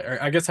 or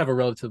I guess have a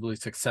relatively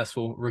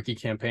successful rookie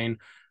campaign,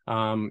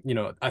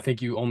 I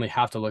think you only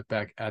have to look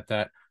back at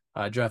that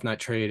draft night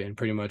trade and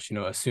pretty much,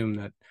 assume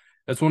that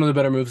that's one of the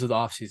better moves of the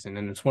offseason.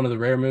 And it's one of the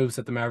rare moves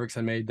that the Mavericks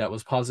had made that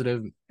was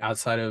positive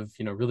outside of,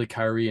 really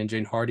Kyrie and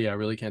Jane Hardy. I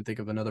really can't think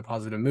of another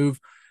positive move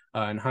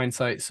in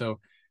hindsight. So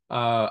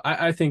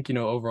I think,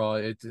 overall,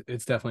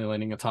 it's definitely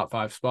landing a top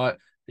 5 spot.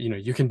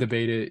 You can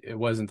debate it. It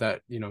wasn't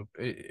that,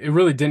 it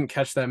really didn't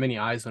catch that many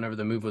eyes whenever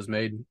the move was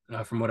made,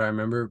 from what I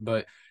remember.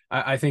 But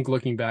I think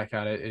looking back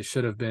at it, it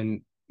should have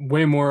been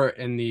way more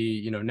in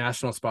the,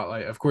 national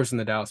spotlight, of course, in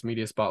the Dallas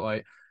media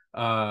spotlight.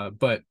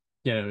 But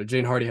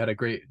Jane Hardy had a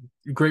great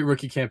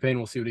rookie campaign.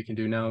 We'll see what he can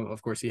do now.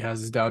 Of course, he has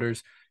his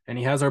doubters and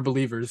he has our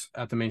believers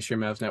at the Mainstream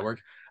Mavs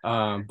Network.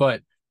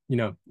 But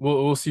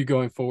we'll see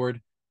going forward.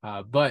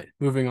 But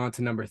moving on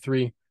to number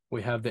 3,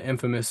 we have the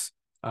infamous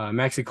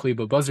Maxi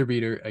Kleber buzzer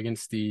beater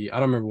against I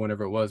don't remember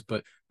whenever it was,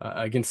 but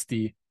against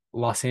the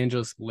Los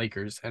Angeles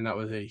Lakers, and that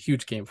was a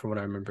huge game from what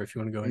I remember. If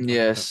you want to go ahead.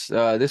 Yes,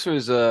 this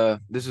was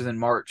in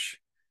March,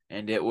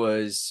 and it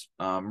was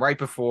right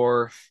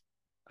before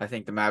I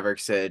think the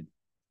Mavericks had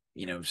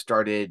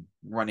started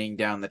running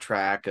down the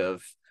track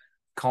of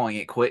calling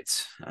it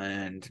quits,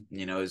 and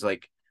it was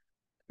like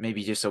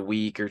maybe just a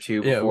week or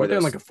two before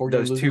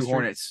those 2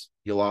 Hornets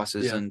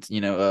losses, and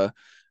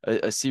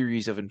a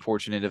series of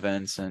unfortunate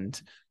events and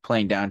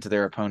playing down to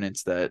their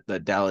opponents that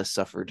Dallas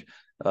suffered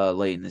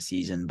late in the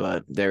season.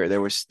 But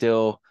there was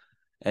still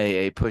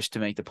a push to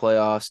make the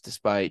playoffs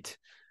despite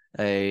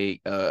a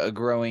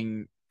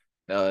growing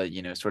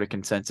sort of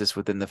consensus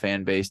within the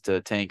fan base to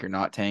tank or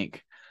not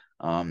tank.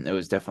 It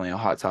was definitely a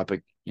hot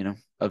topic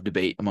of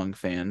debate among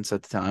fans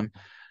at the time.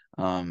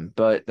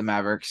 But the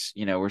Mavericks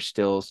were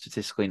still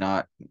statistically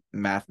not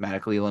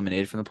mathematically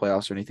eliminated from the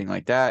playoffs or anything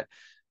like that,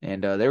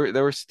 and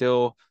there were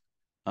still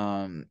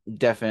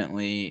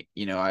definitely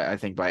I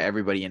think by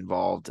everybody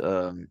involved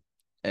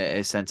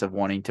a sense of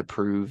wanting to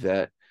prove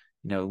that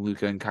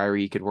Luka and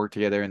Kyrie could work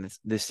together and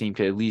this team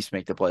could at least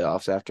make the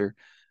playoffs after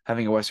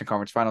having a Western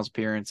Conference Finals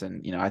appearance.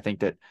 And I think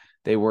that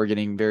they were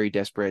getting very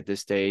desperate at this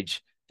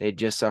stage. They had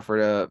just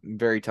suffered a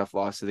very tough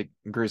loss to the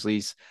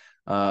Grizzlies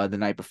the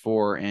night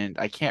before, and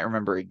I can't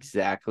remember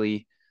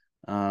exactly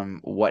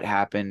what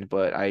happened,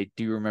 but I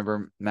do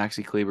remember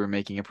Maxi Kleber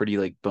making a pretty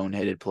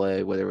boneheaded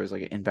play, whether it was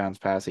like an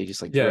inbounds pass, he just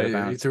threw it out of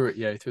bounds.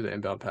 He threw the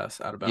inbound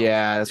pass out of bounds.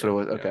 Yeah, that's what it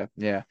was. Okay,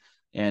 yeah.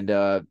 And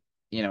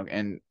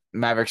and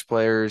Mavericks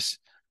players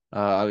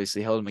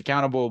obviously held him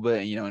accountable,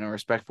 but in a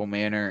respectful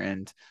manner.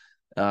 And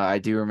I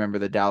do remember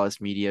the Dallas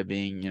media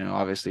being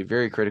obviously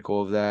very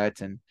critical of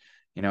that, and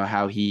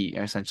how he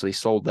essentially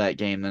sold that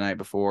game the night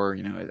before,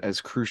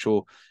 as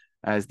crucial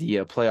as the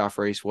playoff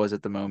race was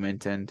at the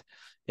moment. And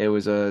it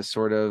was a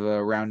sort of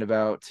a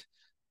roundabout,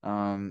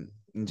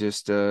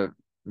 just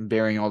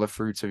bearing all the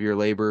fruits of your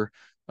labor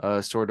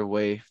sort of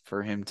way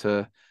for him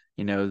to,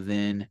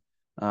 then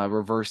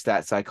reverse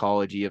that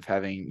psychology of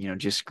having,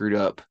 just screwed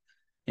up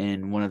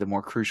in one of the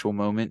more crucial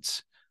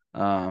moments,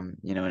 in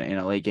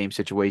a late game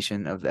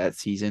situation of that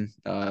season,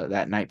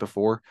 that night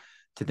before,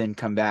 to then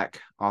come back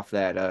off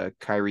that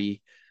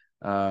Kyrie,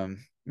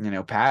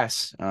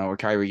 pass where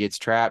Kyrie gets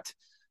trapped,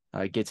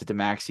 gets it to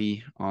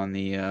Maxi on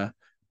the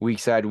weak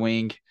side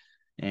wing,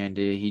 and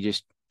he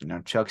just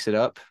chucks it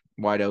up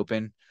wide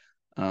open,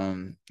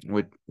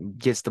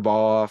 gets the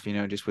ball off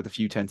just with a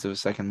few tenths of a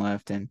second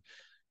left, and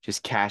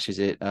just cashes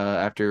it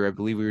after I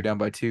believe we were down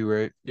by 2,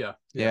 right?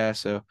 Yeah.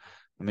 So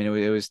I mean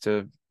it was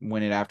to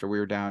win it after we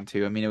were down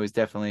 2. I mean it was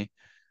definitely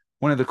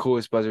one of the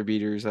coolest buzzer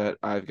beaters that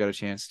I've got a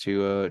chance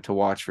to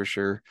watch for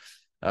sure.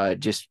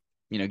 Just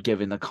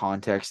given the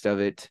context of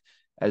it,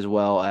 as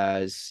well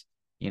as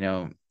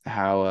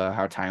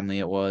how timely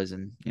it was,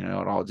 and it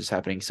all just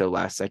happening so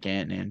last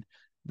second, and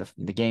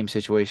the game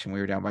situation, we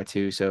were down by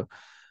 2. So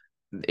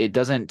it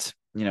doesn't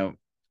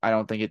I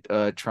don't think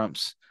it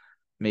trumps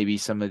maybe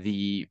some of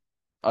the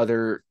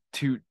other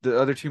two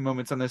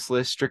moments on this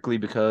list, strictly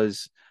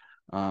because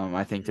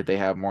I think that they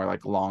have more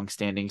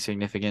long-standing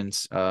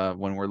significance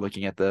when we're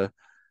looking at them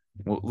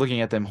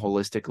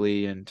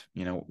holistically, and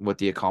what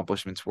the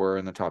accomplishments were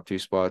in the top 2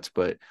 spots.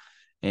 But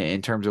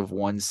in terms of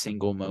one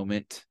single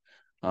moment,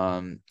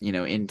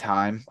 in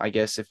time, I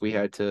guess if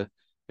we're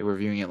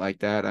viewing it like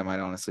that, I might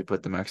honestly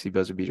put the Maxi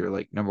buzzer beater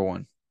number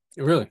 1.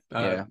 Really?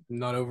 Yeah.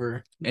 Not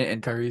over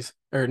Kyrie's,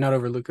 or not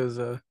over Luka's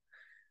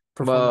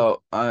performance?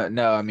 Well,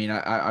 no, I mean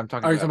I'm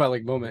talking you're talking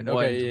about moment.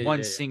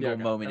 One single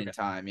moment in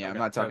time. Yeah, I'm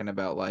not talking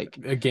about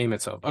a game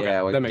itself. Okay.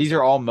 Yeah, these sense.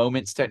 are all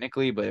moments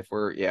technically, but if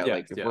we're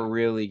we're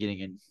really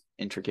getting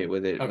intricate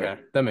with it, okay,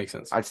 that makes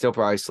sense. I'd still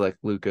probably select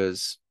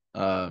Luka's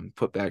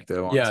put back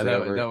though.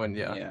 That one.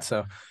 Yeah.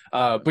 So,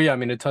 but yeah, I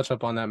mean, to touch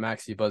up on that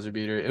Maxi buzzer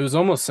beater, it was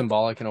almost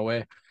symbolic in a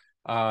way,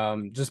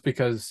 just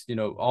because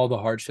all the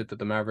hardship that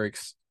the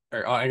Mavericks,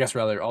 or I guess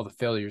rather all the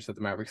failures that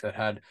the Mavericks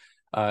had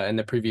in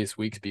the previous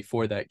weeks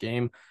before that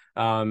game,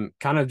 kind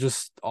of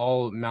just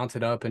all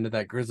mounted up into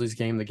that Grizzlies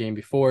game, the game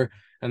before,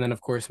 and then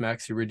of course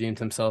Maxi redeemed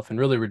himself and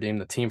really redeemed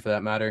the team for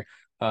that matter.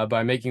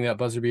 By making that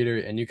buzzer beater,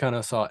 and you kind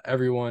of saw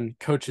everyone,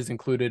 coaches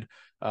included,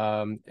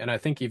 and I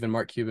think even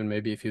Mark Cuban,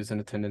 maybe if he was in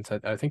attendance,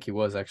 I think he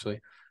was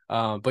actually,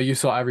 but you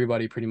saw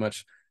everybody pretty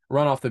much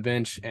run off the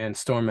bench and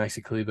storm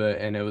Maxi Kleber,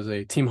 and it was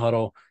a team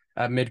huddle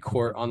at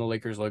midcourt on the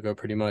Lakers logo,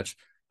 pretty much.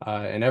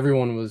 And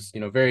everyone was,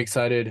 very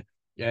excited.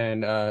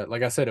 And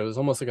like I said, it was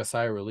almost like a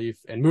sigh of relief.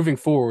 And moving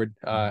forward,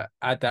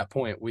 at that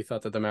point, we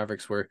thought that the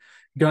Mavericks were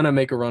gonna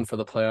make a run for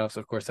the playoffs.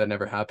 Of course, that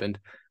never happened.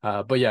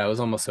 But yeah, it was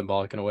almost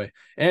symbolic in a way.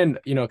 And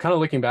kind of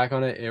looking back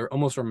on it, it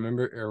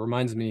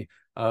reminds me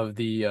of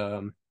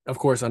the of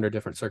course, under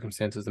different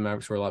circumstances, the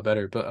Mavericks were a lot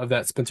better. But of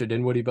that Spencer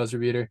Dinwiddie buzzer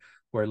beater,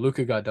 where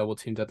Luka got double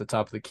teamed at the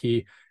top of the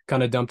key,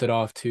 kind of dumped it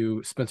off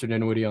to Spencer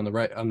Dinwiddie on the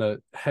right, on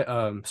the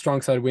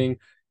strong side wing,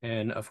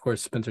 and of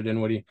course, Spencer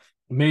Dinwiddie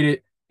made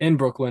it in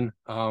Brooklyn,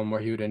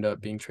 where he would end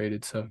up being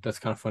traded. So that's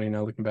kind of funny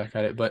now looking back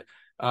at it. But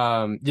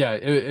yeah,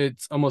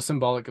 it's almost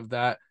symbolic of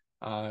that,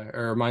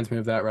 or reminds me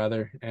of that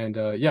rather. And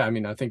yeah, I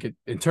mean, I think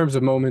in terms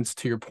of moments,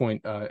 to your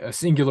point, a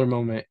singular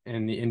moment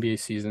in the NBA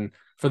season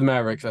for the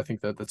Mavericks, I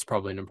think that's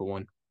probably number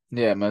one.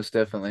 Yeah, most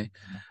definitely.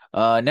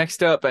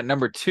 Next up at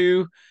number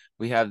 2,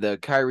 we have the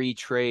Kyrie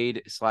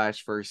trade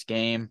 / first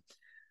game.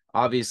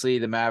 Obviously,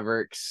 the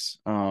Mavericks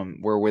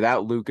were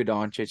without Luka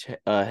Doncic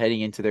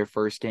heading into their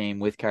first game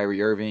with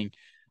Kyrie Irving.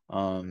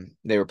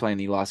 They were playing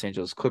the Los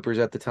Angeles Clippers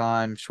at the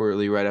time,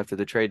 shortly right after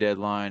the trade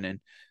deadline, and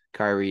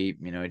Kyrie,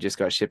 just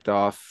got shipped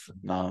off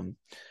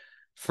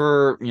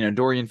for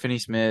Dorian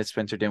Finney-Smith,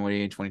 Spencer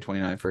Dinwiddie,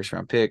 2029 first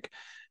round pick.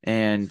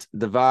 And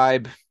the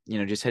vibe,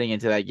 just heading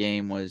into that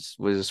game was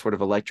a sort of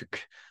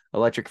electric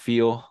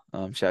feel.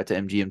 Shout out to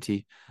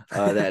MGMT,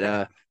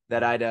 that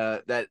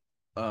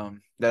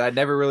I'd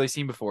never really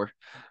seen before.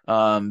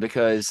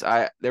 Because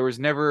there was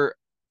never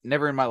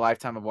in my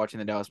lifetime of watching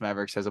the Dallas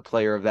Mavericks as a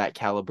player of that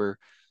caliber,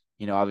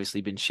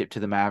 obviously been shipped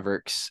to the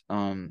Mavericks,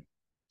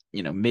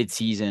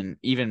 mid-season,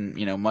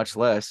 even, much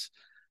less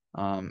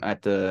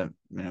at the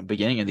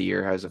beginning of the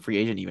year as a free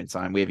agent even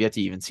signed. We have yet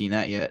to even seen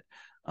that yet.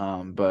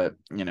 But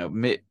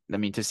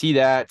to see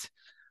that,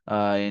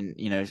 and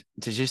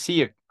to just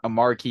see a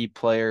marquee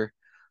player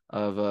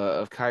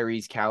of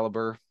Kyrie's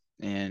caliber,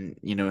 and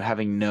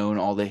having known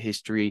all the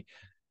history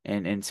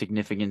and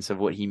significance of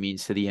what he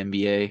means to the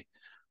NBA,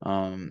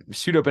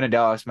 suit up in a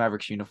Dallas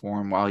Mavericks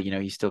uniform while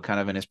he's still kind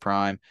of in his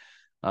prime,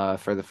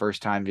 for the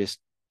first time, just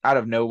out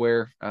of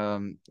nowhere,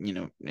 to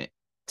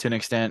an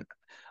extent.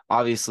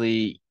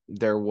 Obviously,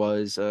 there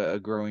was a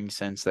growing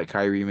sense that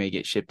Kyrie may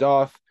get shipped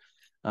off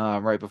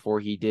right before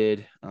he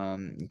did,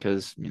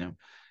 because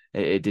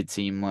it did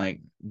seem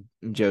like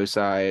Joe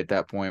Tsai at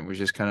that point was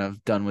just kind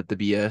of done with the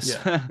BS.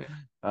 Yeah.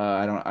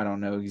 I don't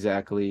know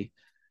exactly,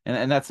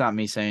 and that's not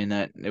me saying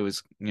that it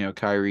was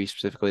Kyrie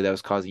specifically that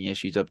was causing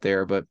issues up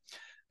there, but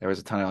there was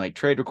a ton of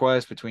trade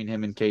requests between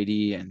him and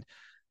KD, and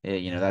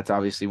that's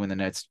obviously when the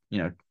Nets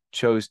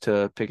chose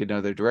to pick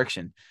another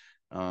direction.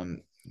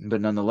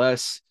 But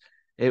nonetheless,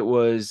 it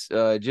was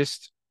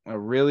just a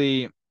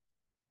really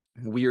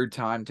weird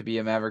time to be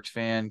a Mavericks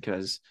fan,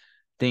 because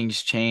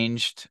things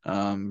changed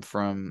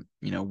from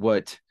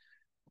what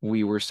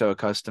we were so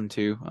accustomed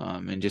to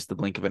in just the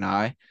blink of an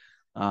eye.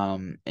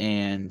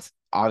 And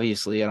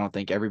obviously, I don't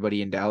think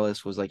everybody in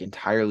Dallas was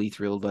entirely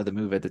thrilled by the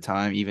move at the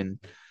time, even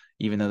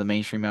though the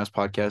Mainstream Mouse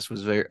podcast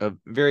was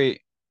very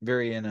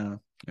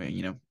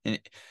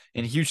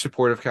in huge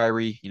support of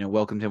Kyrie,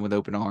 welcomed him with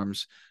open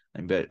arms.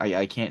 But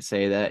I can't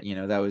say that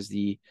that was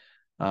the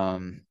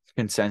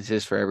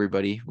consensus for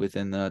everybody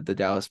within the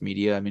Dallas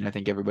media. I mean, I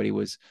think everybody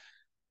was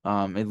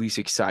at least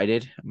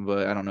excited,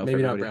 but I don't know Maybe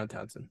if not everybody... Brown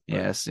Townsend.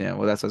 Yes, yeah.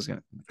 Well, that's what I was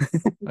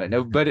gonna.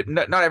 No, but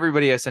not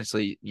everybody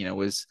essentially,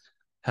 was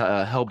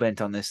hell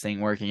bent on this thing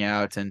working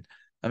out, and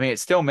I mean, it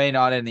still may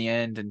not in the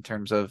end in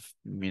terms of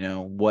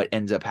what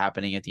ends up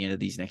happening at the end of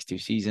these next 2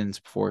 seasons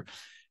before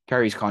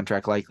Kyrie's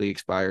contract likely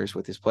expires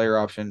with his player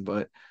option.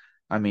 But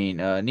I mean,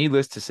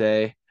 needless to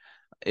say,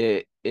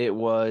 it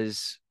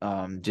was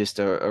just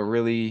a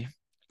really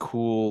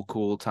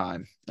cool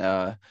time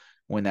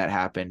when that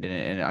happened,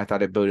 and I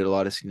thought it boded a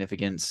lot of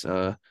significance,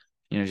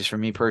 just for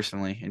me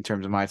personally in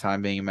terms of my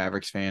time being a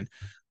Mavericks fan,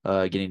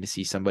 getting to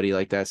see somebody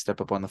like that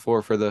step up on the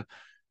floor for the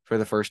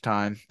first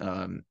time,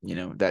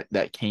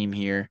 that came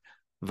here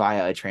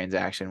via a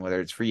transaction,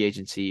 whether it's free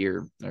agency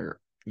or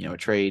a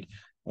trade.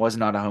 Was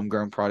not a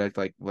homegrown product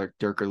like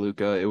Dirk or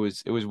Luka. It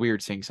was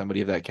weird seeing somebody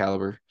of that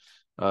caliber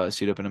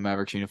suit up in a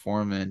Mavericks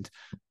uniform, and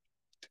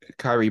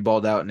Kyrie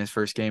balled out in his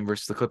first game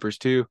versus the Clippers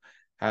too.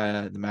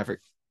 The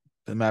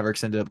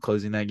Mavericks ended up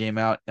closing that game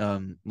out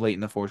late in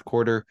the fourth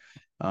quarter.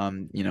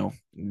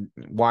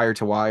 Wire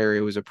to wire,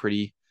 it was a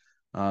pretty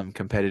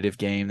competitive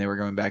game. They were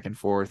going back and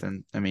forth,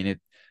 and I mean,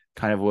 it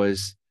kind of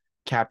was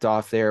capped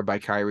off there by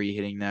Kyrie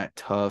hitting that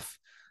tough,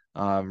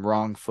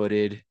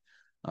 wrong-footed,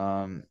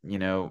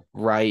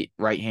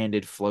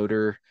 right-handed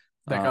floater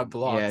that got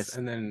blocked, yes,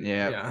 and then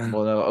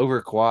well, no,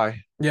 over Kawhi.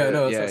 Yeah,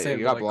 no, that's yeah, what I'm saying.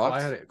 it got But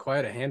blocked. Kawhi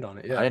had a hand on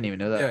it. Yeah, I didn't even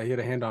know that. Yeah, he had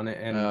a hand on it,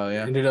 and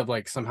yeah. ended up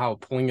somehow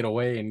pulling it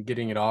away and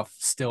getting it off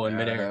still in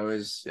midair.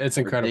 It's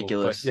incredible.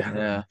 Ridiculous. But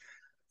yeah,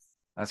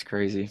 that's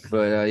crazy.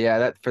 But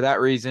that for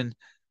that reason,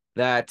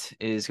 that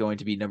is going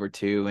to be number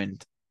 2,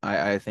 and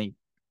I think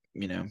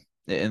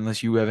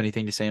unless you have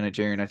anything to say on it,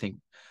 Jaren, I think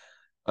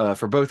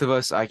for both of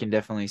us, I can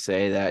definitely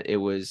say that it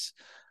was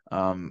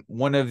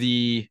one of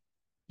the,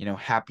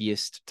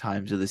 happiest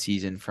times of the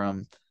season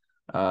from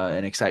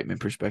an excitement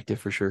perspective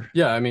for sure.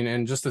 Yeah, I mean,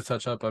 and just to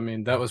touch up, I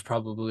mean, that was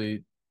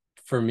probably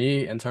for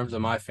me in terms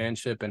of my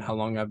fanship and how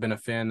long I've been a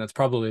fan, that's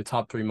probably a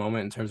top three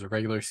moment in terms of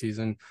regular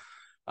season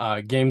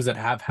games that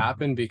have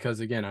happened because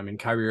again, I mean,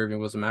 Kyrie Irving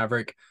was a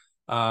Maverick.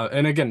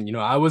 And again,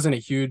 I wasn't a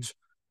huge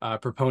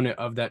proponent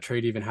of that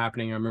trade even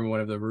happening. I remember one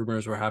of the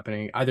rumors were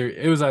happening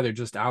it was either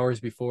just hours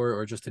before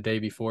or just a day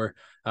before,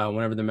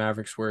 whenever the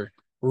Mavericks were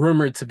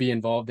rumored to be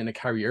involved in a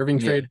Kyrie Irving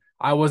trade.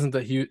 I wasn't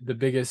the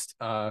biggest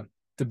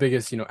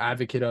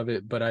advocate of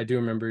it, but I do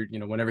remember,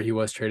 whenever he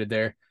was traded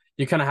there,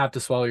 you kind of have to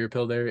swallow your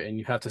pill there, and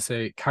you have to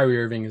say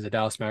Kyrie Irving is a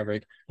Dallas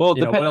Maverick. Well,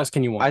 what else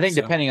can you want? I think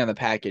depending on the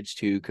package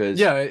too, because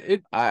yeah,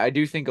 I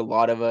do think a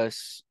lot of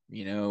us,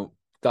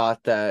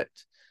 thought that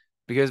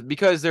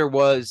because there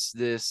was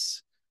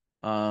this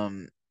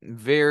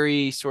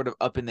very sort of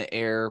up in the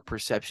air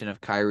perception of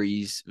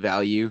Kyrie's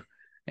value,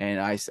 and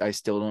I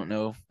still don't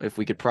know if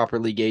we could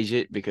properly gauge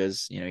it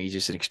because he's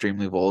just an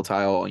extremely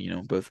volatile,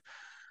 both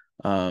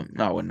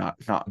not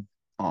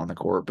on the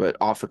court but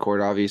off the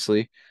court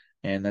obviously.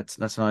 And that's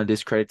not a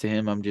discredit to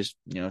him. I'm just,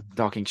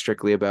 talking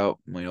strictly about,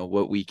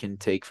 what we can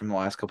take from the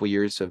last couple of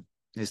years of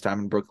his time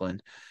in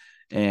Brooklyn.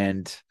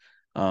 And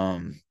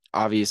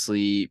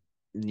obviously,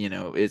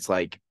 it's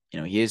like,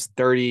 he is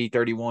 30,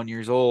 31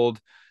 years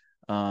old.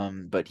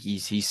 But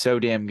he's so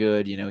damn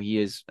good. He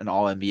is an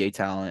all NBA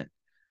talent.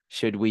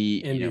 Should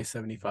we NBA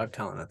 75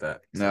 talent at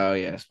that. So. No,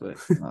 yes, but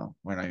well,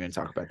 we're not going to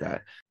talk about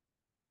that.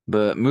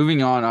 But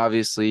moving on,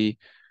 obviously,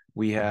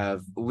 we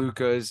have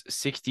Luka's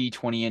 60,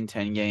 20, and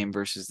 10 game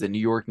versus the New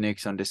York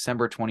Knicks on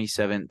December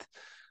 27th.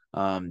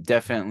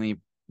 Definitely,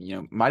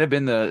 might have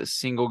been the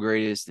single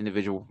greatest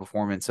individual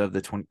performance of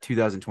the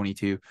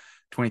 2022-23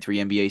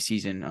 NBA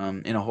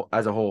season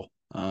as a whole.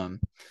 I'm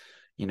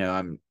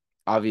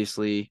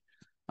obviously,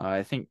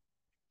 I think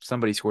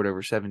somebody scored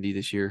over 70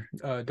 this year.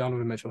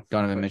 Donovan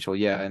Mitchell.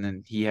 Yeah. And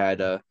then he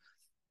had a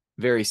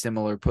very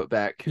similar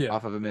putback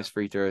off of a missed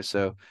free throw.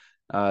 So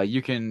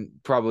you can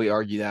probably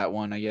argue that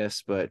one, I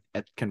guess, but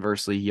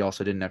conversely, he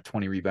also didn't have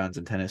 20 rebounds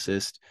and 10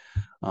 assists.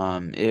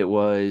 It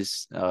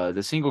was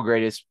the single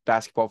greatest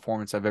basketball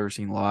performance I've ever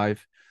seen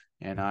live.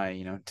 And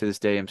I, to this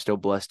day, I'm still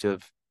blessed to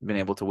have been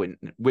able to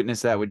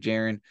witness that with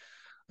Jaren.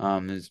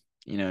 And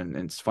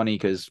it's funny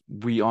because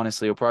we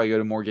honestly will probably go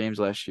to more games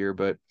last year,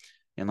 but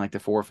in like the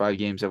 4 or 5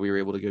 games that we were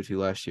able to go to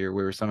last year,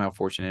 we were somehow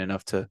fortunate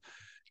enough to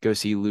go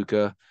see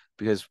Luka,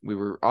 because we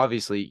were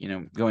obviously,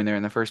 going there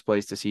in the first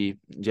place to see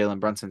Jalen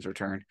Brunson's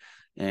return.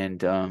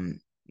 And,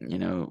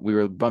 we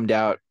were bummed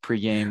out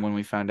pregame when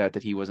we found out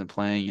that he wasn't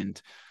playing.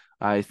 And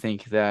I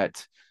think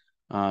that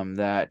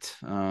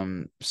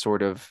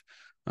sort of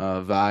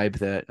vibe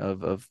that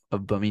of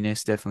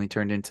bumminess definitely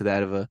turned into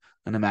that of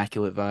an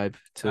immaculate vibe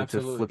to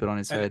flip it on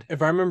its head.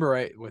 If I remember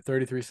right, with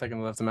 33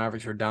 seconds left, the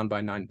Mavericks were down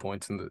by 9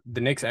 points, and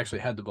the Knicks actually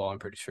had the ball, I'm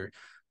pretty sure.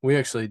 We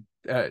actually,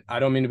 I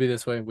don't mean to be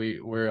this way. We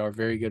are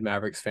very good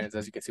Mavericks fans.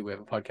 As you can see, we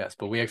have a podcast,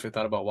 but we actually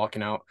thought about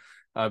walking out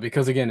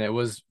because, again, it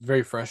was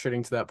very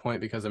frustrating to that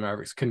point because the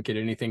Mavericks couldn't get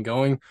anything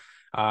going.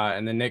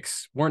 And the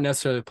Knicks weren't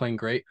necessarily playing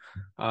great.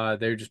 They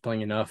were just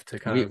playing enough to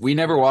kind of. We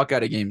never walk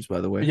out of games, by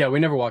the way. Yeah,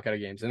 we never walk out of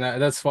games, and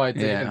that's why I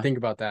didn't think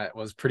about that. It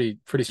was pretty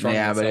strong.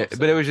 Yeah,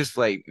 but it was just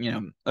like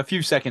a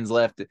few seconds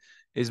left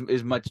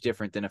is much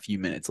different than a few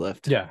minutes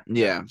left.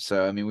 Yeah.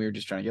 So I mean, we were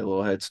just trying to get a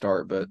little head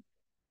start, but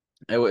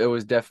it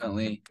was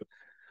definitely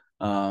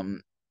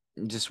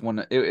just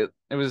one. It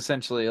was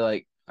essentially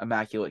like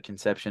immaculate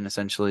conception.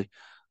 Essentially,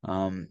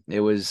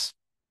 it was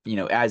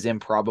as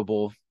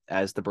improbable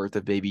as the birth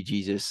of baby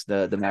Jesus,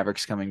 the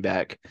Mavericks coming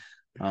back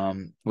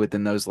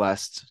within those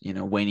last,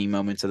 waning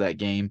moments of that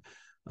game.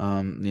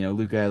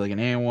 Luka had like an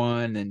and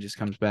one, then just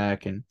comes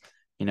back and,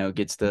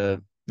 gets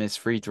the missed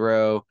free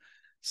throw,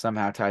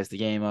 somehow ties the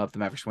game up. The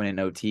Mavericks win in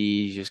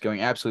OT. He's just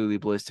going absolutely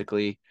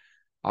ballistically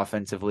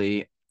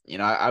offensively.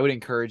 I would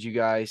encourage you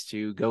guys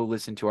to go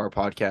listen to our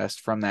podcast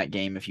from that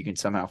game if you can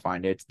somehow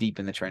find it. It's deep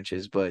in the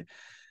trenches, but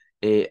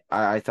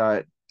I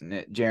thought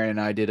Jaren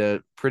and I did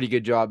a pretty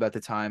good job at the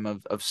time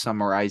of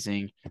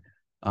summarizing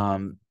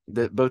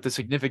both the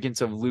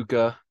significance of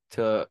Luka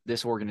to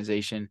this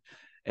organization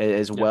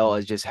as well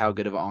as just how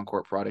good of an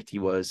on-court product he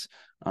was.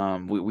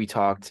 We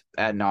talked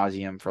ad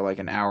nauseum for like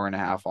an hour and a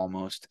half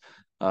almost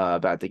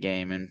about the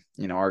game,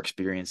 and our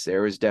experience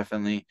there was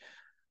definitely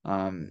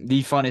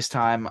the funnest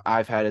time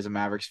I've had as a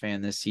Mavericks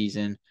fan this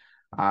season.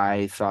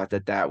 I thought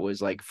that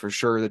was like for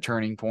sure the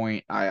turning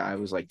point. I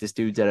was like, this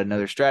dude's at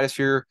another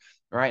stratosphere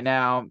right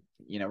now,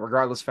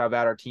 regardless of how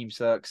bad our team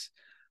sucks.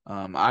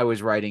 I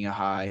was riding a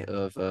high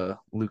of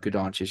Luka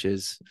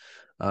Doncic's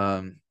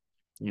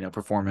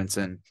performance,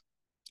 and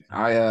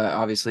I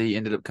obviously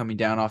ended up coming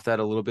down off that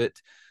a little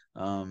bit.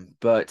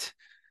 But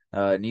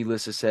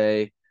needless to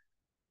say,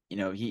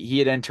 he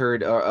had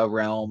entered a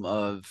realm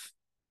of,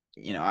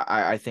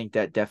 I think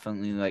that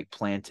definitely like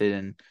planted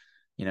and,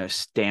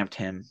 stamped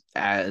him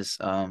as,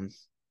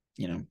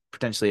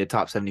 potentially a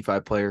top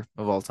 75 player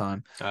of all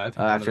time.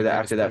 After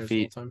that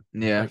feat.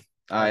 Yeah.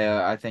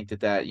 I think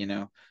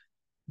that,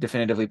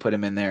 definitively put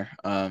him in there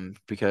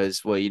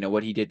because, well,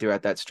 what he did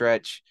throughout that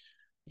stretch.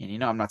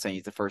 And, I'm not saying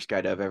he's the first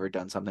guy to have ever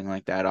done something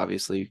like that,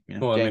 obviously.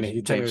 Well, James, he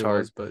James technically Hart.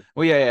 was, but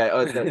Well,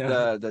 yeah.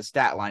 yeah. The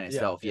stat line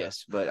itself, Yeah.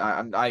 yes. But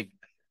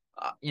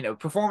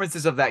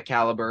performances of that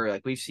caliber,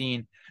 like we've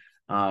seen,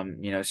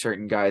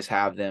 certain guys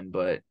have them,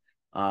 but,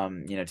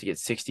 to get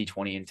 60,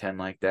 20, and 10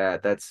 like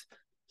that, that's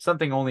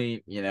something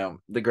only,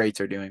 the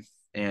greats are doing.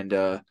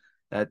 And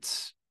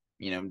that's,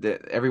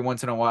 every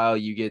once in a while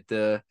you get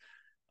the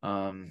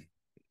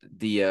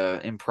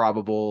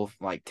improbable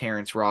like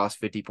Terrence Ross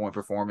 50-point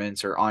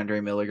performance or Andre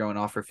Miller going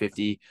off for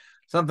 50,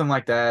 something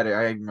like that. I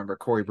remember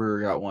Corey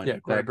Brewer got one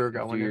Corey Brewer a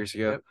got few one years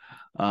ago.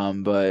 Yep.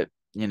 But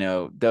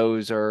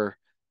those are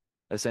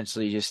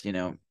essentially just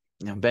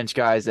bench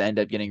guys that end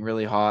up getting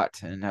really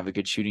hot and have a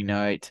good shooting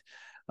night.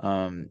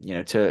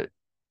 To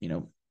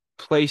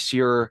place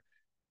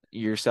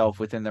yourself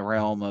within the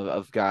realm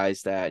of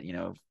guys that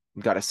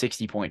got a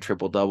 60-point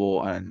triple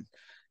double and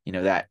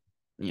that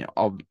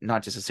all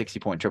not just a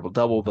 60-point triple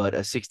double but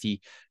a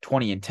 60,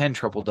 20, and 10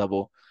 triple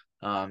double,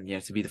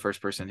 to be the first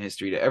person in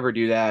history to ever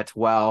do that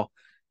while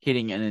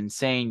hitting an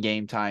insane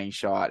game tying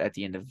shot at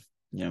the end of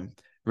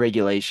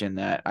regulation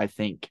that I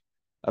think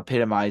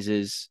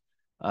epitomizes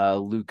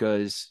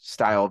Luka's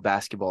style of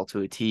basketball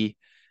to a T.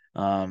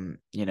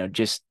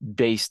 Just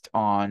based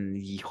on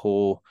the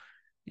whole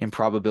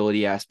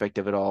improbability aspect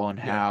of it all and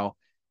how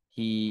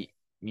he,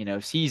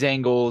 sees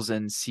angles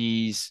and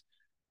sees,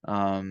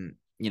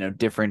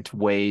 different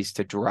ways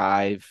to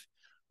drive,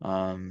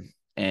 and,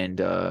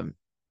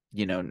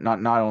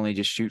 not only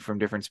just shoot from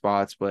different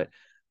spots, but,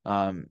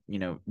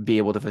 be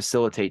able to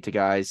facilitate to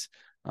guys,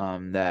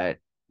 that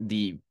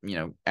the,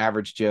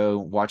 average Joe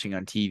watching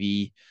on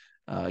TV,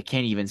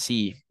 can't even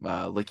see,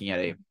 looking at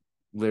a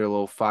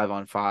literal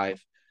 5-on-5,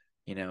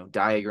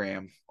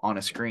 diagram on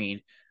a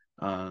screen,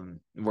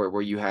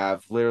 where you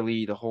have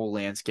literally the whole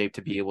landscape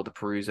to be able to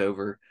peruse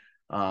over.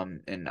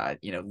 And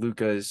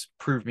Luka's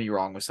proved me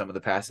wrong with some of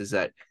the passes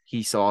that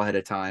he saw ahead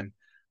of time.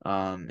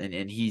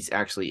 And he's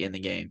actually in the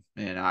game,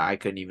 and I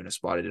couldn't even have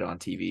spotted it on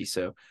TV.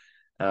 So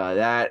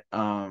that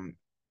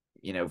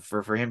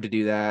for him to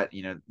do that,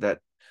 that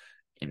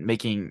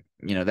making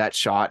that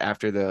shot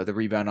after the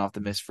rebound off the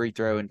missed free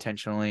throw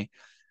intentionally,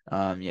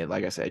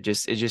 like I said, it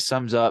just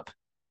sums up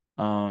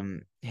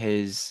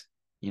his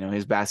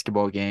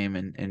basketball game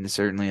and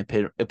certainly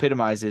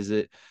epitomizes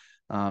it,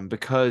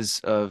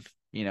 because of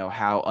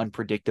how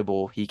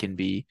unpredictable he can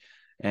be,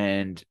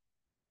 and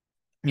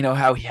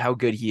how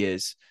good he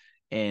is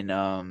in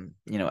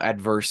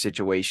adverse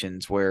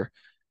situations where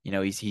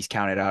he's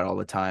counted out all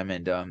the time,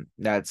 and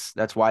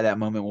that's why that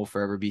moment will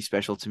forever be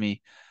special to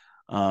me.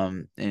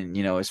 And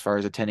as far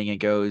as attending it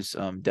goes,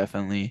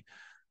 definitely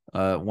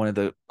one of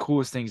the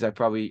coolest things I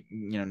probably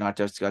not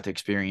just got to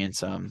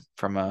experience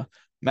from a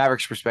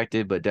Mavericks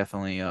perspective, but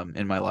definitely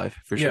in my life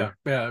for sure.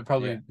 Yeah, it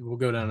probably will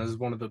go down as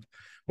one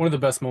of the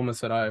best moments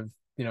that I've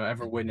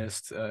ever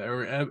witnessed,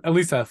 or at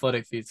least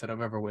athletic feats that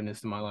I've ever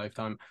witnessed in my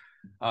lifetime.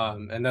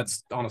 And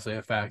that's honestly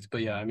a fact.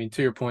 But yeah, I mean,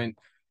 to your point,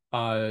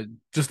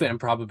 just the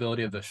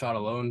improbability of the shot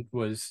alone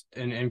was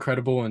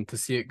incredible, and to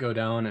see it go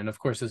down, and of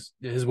course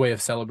his way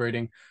of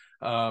celebrating,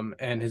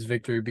 and his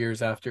victory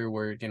beers after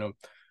were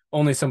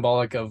only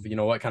symbolic of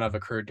what kind of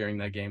occurred during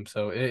that game.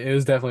 So it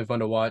was definitely fun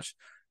to watch.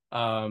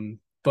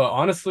 But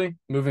honestly,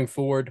 moving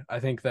forward, I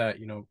think that,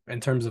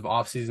 in terms of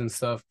off-season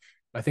stuff,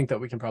 I think that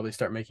we can probably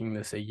start making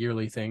this a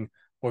yearly thing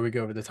where we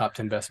go over the top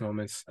 10 best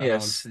moments.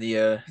 Yes,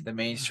 the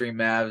mainstream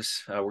Mavs.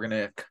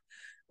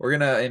 We're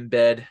gonna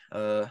embed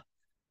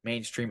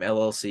mainstream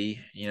LLC,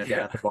 down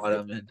at the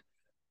bottom, and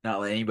not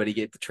let anybody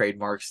get the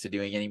trademarks to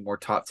doing any more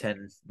top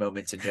 10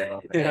 moments in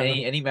general. Yeah.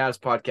 Any Mavs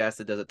podcast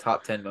that does a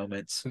top 10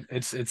 moments,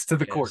 it's to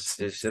the courts.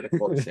 It's to the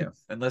courts, yeah.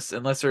 Unless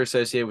they're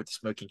associated with the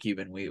Smoking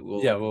Cuban,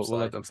 we'll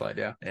let them slide.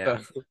 Yeah.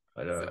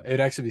 But it'd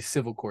actually be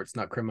civil courts,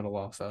 not criminal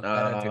law. So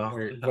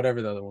or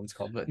whatever the other one's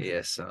called. But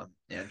yes,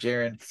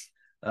 Jaron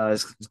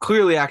is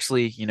clearly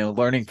actually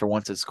learning for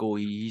once at school.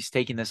 He's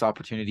taking this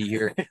opportunity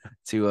here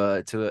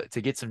to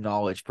get some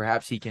knowledge.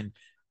 Perhaps he can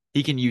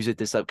use it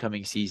this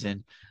upcoming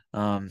season.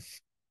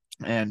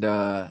 And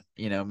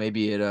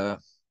maybe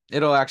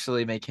it'll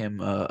actually make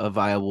him a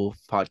viable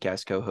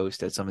podcast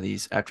co-host at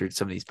after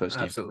some of these post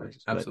games.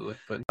 Absolutely.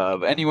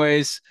 But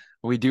anyways,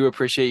 we do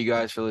appreciate you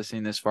guys for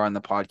listening this far in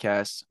the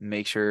podcast.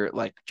 Make sure,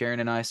 like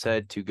Jaron and I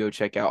said, to go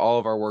check out all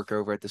of our work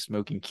over at the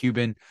Smoking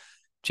Cuban.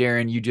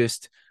 Jaron, you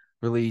just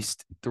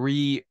released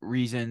 3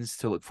 reasons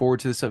to look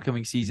forward to this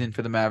upcoming season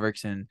for the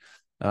Mavericks, and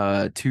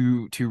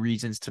two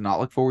reasons to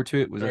not look forward to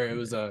it. It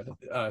was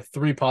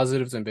 3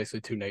 positives and basically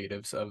 2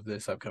 negatives of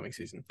this upcoming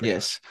season.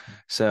 Yes.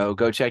 So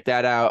go check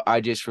that out. I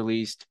just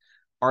released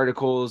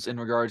articles in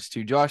regards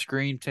to Josh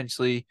Green,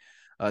 potentially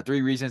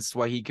 3 reasons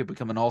why he could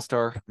become an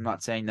all-star. I'm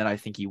not saying that I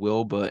think he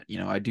will, but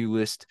I do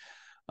list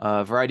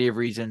a variety of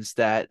reasons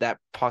that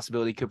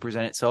possibility could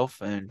present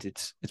itself, and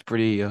it's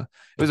pretty it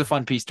was a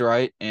fun piece to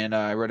write. And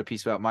I wrote a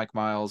piece about Mike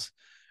Miles.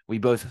 We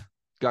both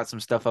got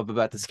some stuff up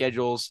about the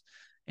schedules,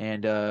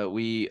 And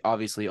we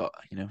obviously,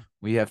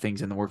 we have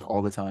things in the work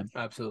all the time.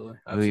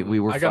 Absolutely. We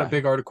were I got a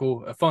big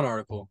article, a fun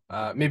article.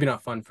 Maybe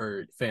not fun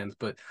for fans,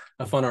 but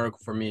a fun article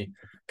for me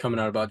coming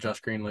out about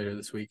Josh Green later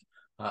this week.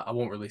 I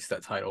won't release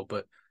that title,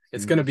 but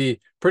it's going to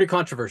be pretty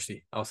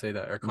controversy. I'll say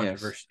that, or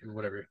controversy, or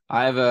whatever.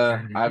 I have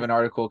an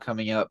article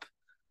coming up.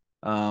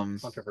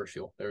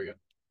 Controversial. There we go.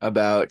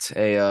 About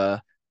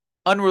a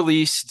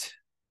unreleased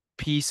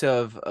piece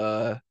of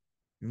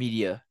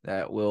media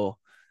that will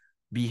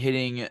be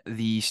hitting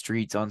the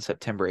streets on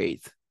September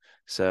 8th.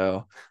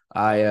 So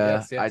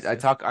I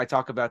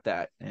talk about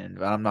that,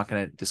 and I'm not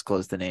going to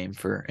disclose the name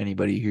for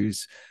anybody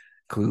who's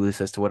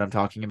clueless as to what I'm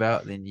talking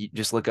about. Then you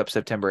just look up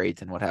September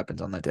 8th and what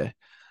happens on that day.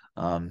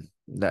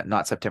 That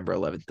not September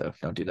 11th though.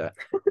 Don't do that.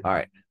 All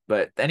right.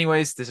 But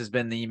anyways, this has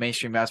been the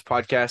Mainstream Mavs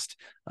podcast.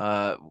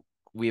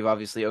 We've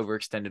obviously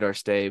overextended our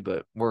stay,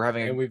 but we've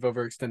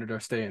overextended our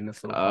stay in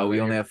this little.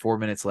 We only have 4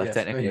 minutes left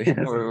technically.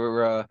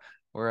 Yes.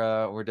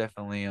 We're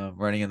definitely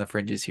running in the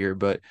fringes here,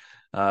 but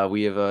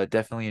we have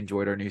definitely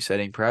enjoyed our new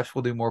setting. Perhaps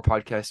we'll do more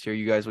podcasts here.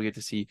 You guys will get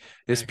to see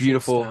this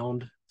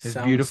beautiful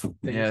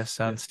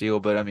sound steel.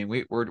 But I mean,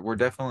 we're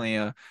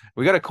definitely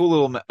we got a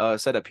cool little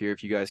setup here.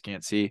 If you guys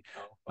can't see,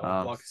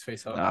 block his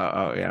face up.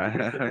 Oh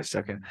yeah, a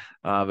second.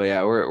 But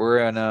yeah,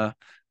 we're in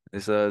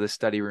this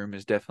study room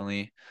is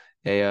definitely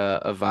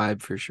a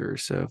vibe for sure.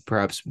 So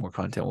perhaps more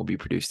content will be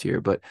produced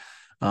here, but.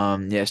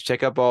 Yes,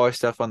 check out all our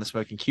stuff on the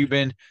Smoking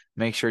Cuban.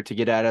 Make sure to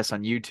get at us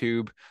on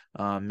YouTube,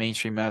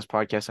 Mainstream Mavs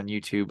Podcast on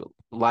YouTube.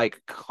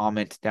 Like,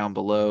 comment down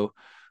below.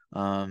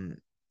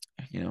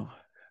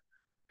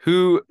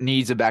 Who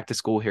needs a back to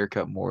school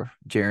haircut more,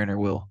 Jaren or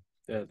Will?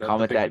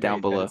 Comment that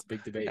down below.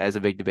 As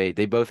a big debate.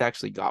 They both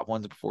actually got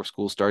ones before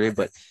school started,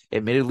 but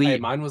admittedly,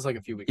 mine was like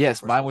a few weeks.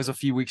 Yes, mine was a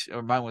few weeks,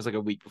 or mine was like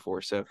a week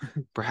before. So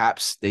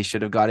perhaps they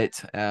should have got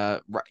it, a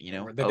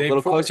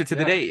little closer to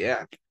the date.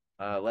 Yeah.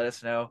 Let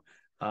us know.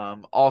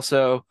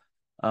 Also,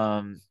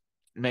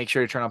 make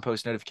sure to turn on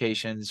post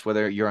notifications,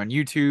 whether you're on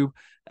YouTube,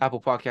 Apple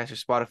Podcasts, or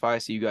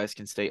Spotify, so you guys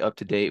can stay up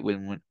to date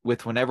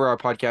with whenever our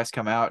podcasts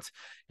come out.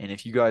 And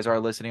if you guys are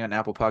listening on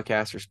Apple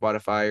Podcasts or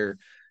Spotify or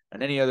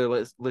on any other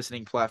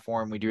listening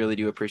platform, we really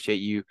do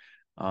appreciate you.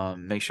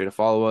 Make sure to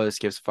follow us,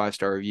 give us a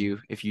 5-star review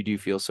if you do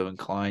feel so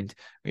inclined.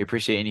 We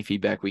appreciate any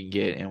feedback we can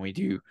get, and we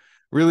do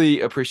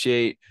really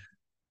appreciate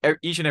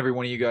each and every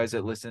one of you guys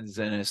that listens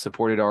and has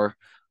supported our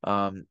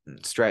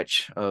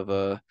stretch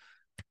of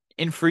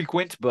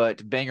infrequent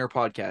but banger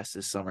podcasts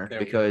this summer,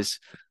 because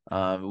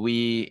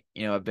we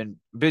have been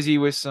busy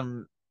with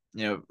some,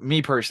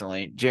 me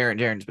personally,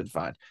 Jaren's been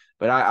fine,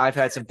 but I've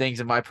had some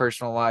things in my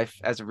personal life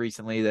as of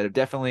recently that have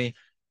definitely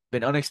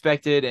been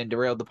unexpected and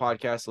derailed the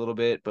podcast a little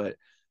bit. But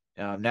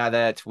now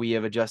that we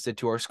have adjusted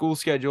to our school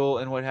schedule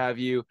and what have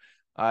you,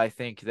 I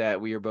think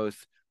that we are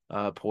both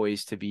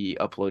poised to be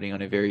uploading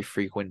on a very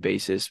frequent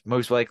basis,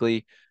 most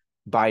likely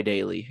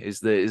bi-daily is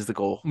the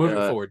goal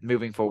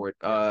moving forward.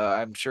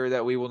 I'm sure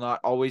that we will not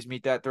always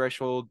meet that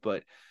threshold,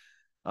 but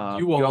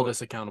you will hold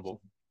us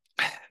accountable.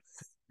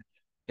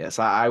 Yes,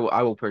 I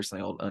will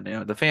personally hold,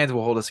 the fans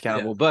will hold us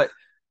accountable, but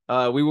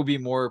we will be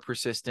more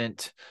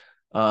persistent,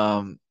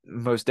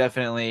 most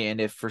definitely.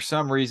 And if for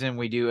some reason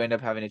we do end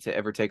up having to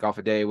ever take off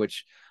a day,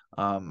 which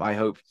I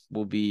hope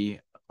will be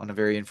on a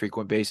very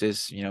infrequent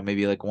basis,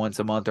 maybe like once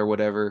a month or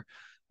whatever,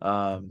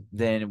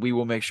 then we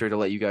will make sure to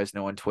let you guys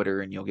know on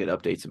Twitter, and you'll get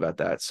updates about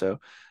that. So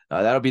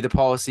that'll be the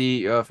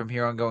policy from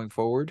here on going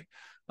forward.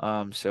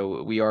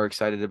 So we are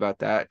excited about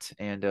that,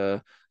 and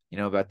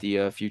about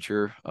the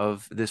future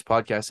of this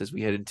podcast as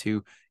we head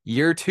into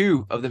year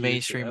 2 of the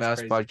Mainstream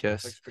Mavs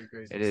podcast.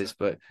 It is,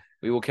 but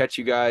we will catch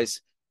you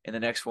guys in the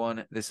next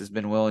one. This has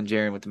been Will and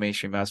Jaren with the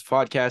Mainstream Mavs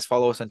podcast.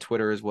 Follow us on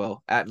Twitter as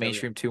well, at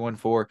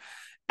Mainstream214,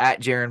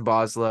 at Jaren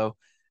Boslow,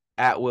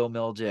 at Will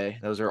Mill-J.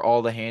 Those are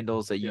all the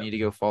handles that you need to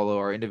go follow,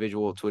 our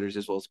individual Twitters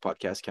as well as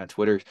podcast account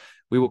Twitters.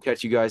 We will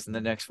catch you guys in the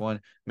next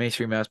one.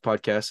 Mainstream Mavs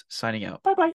podcast signing out. Bye-bye.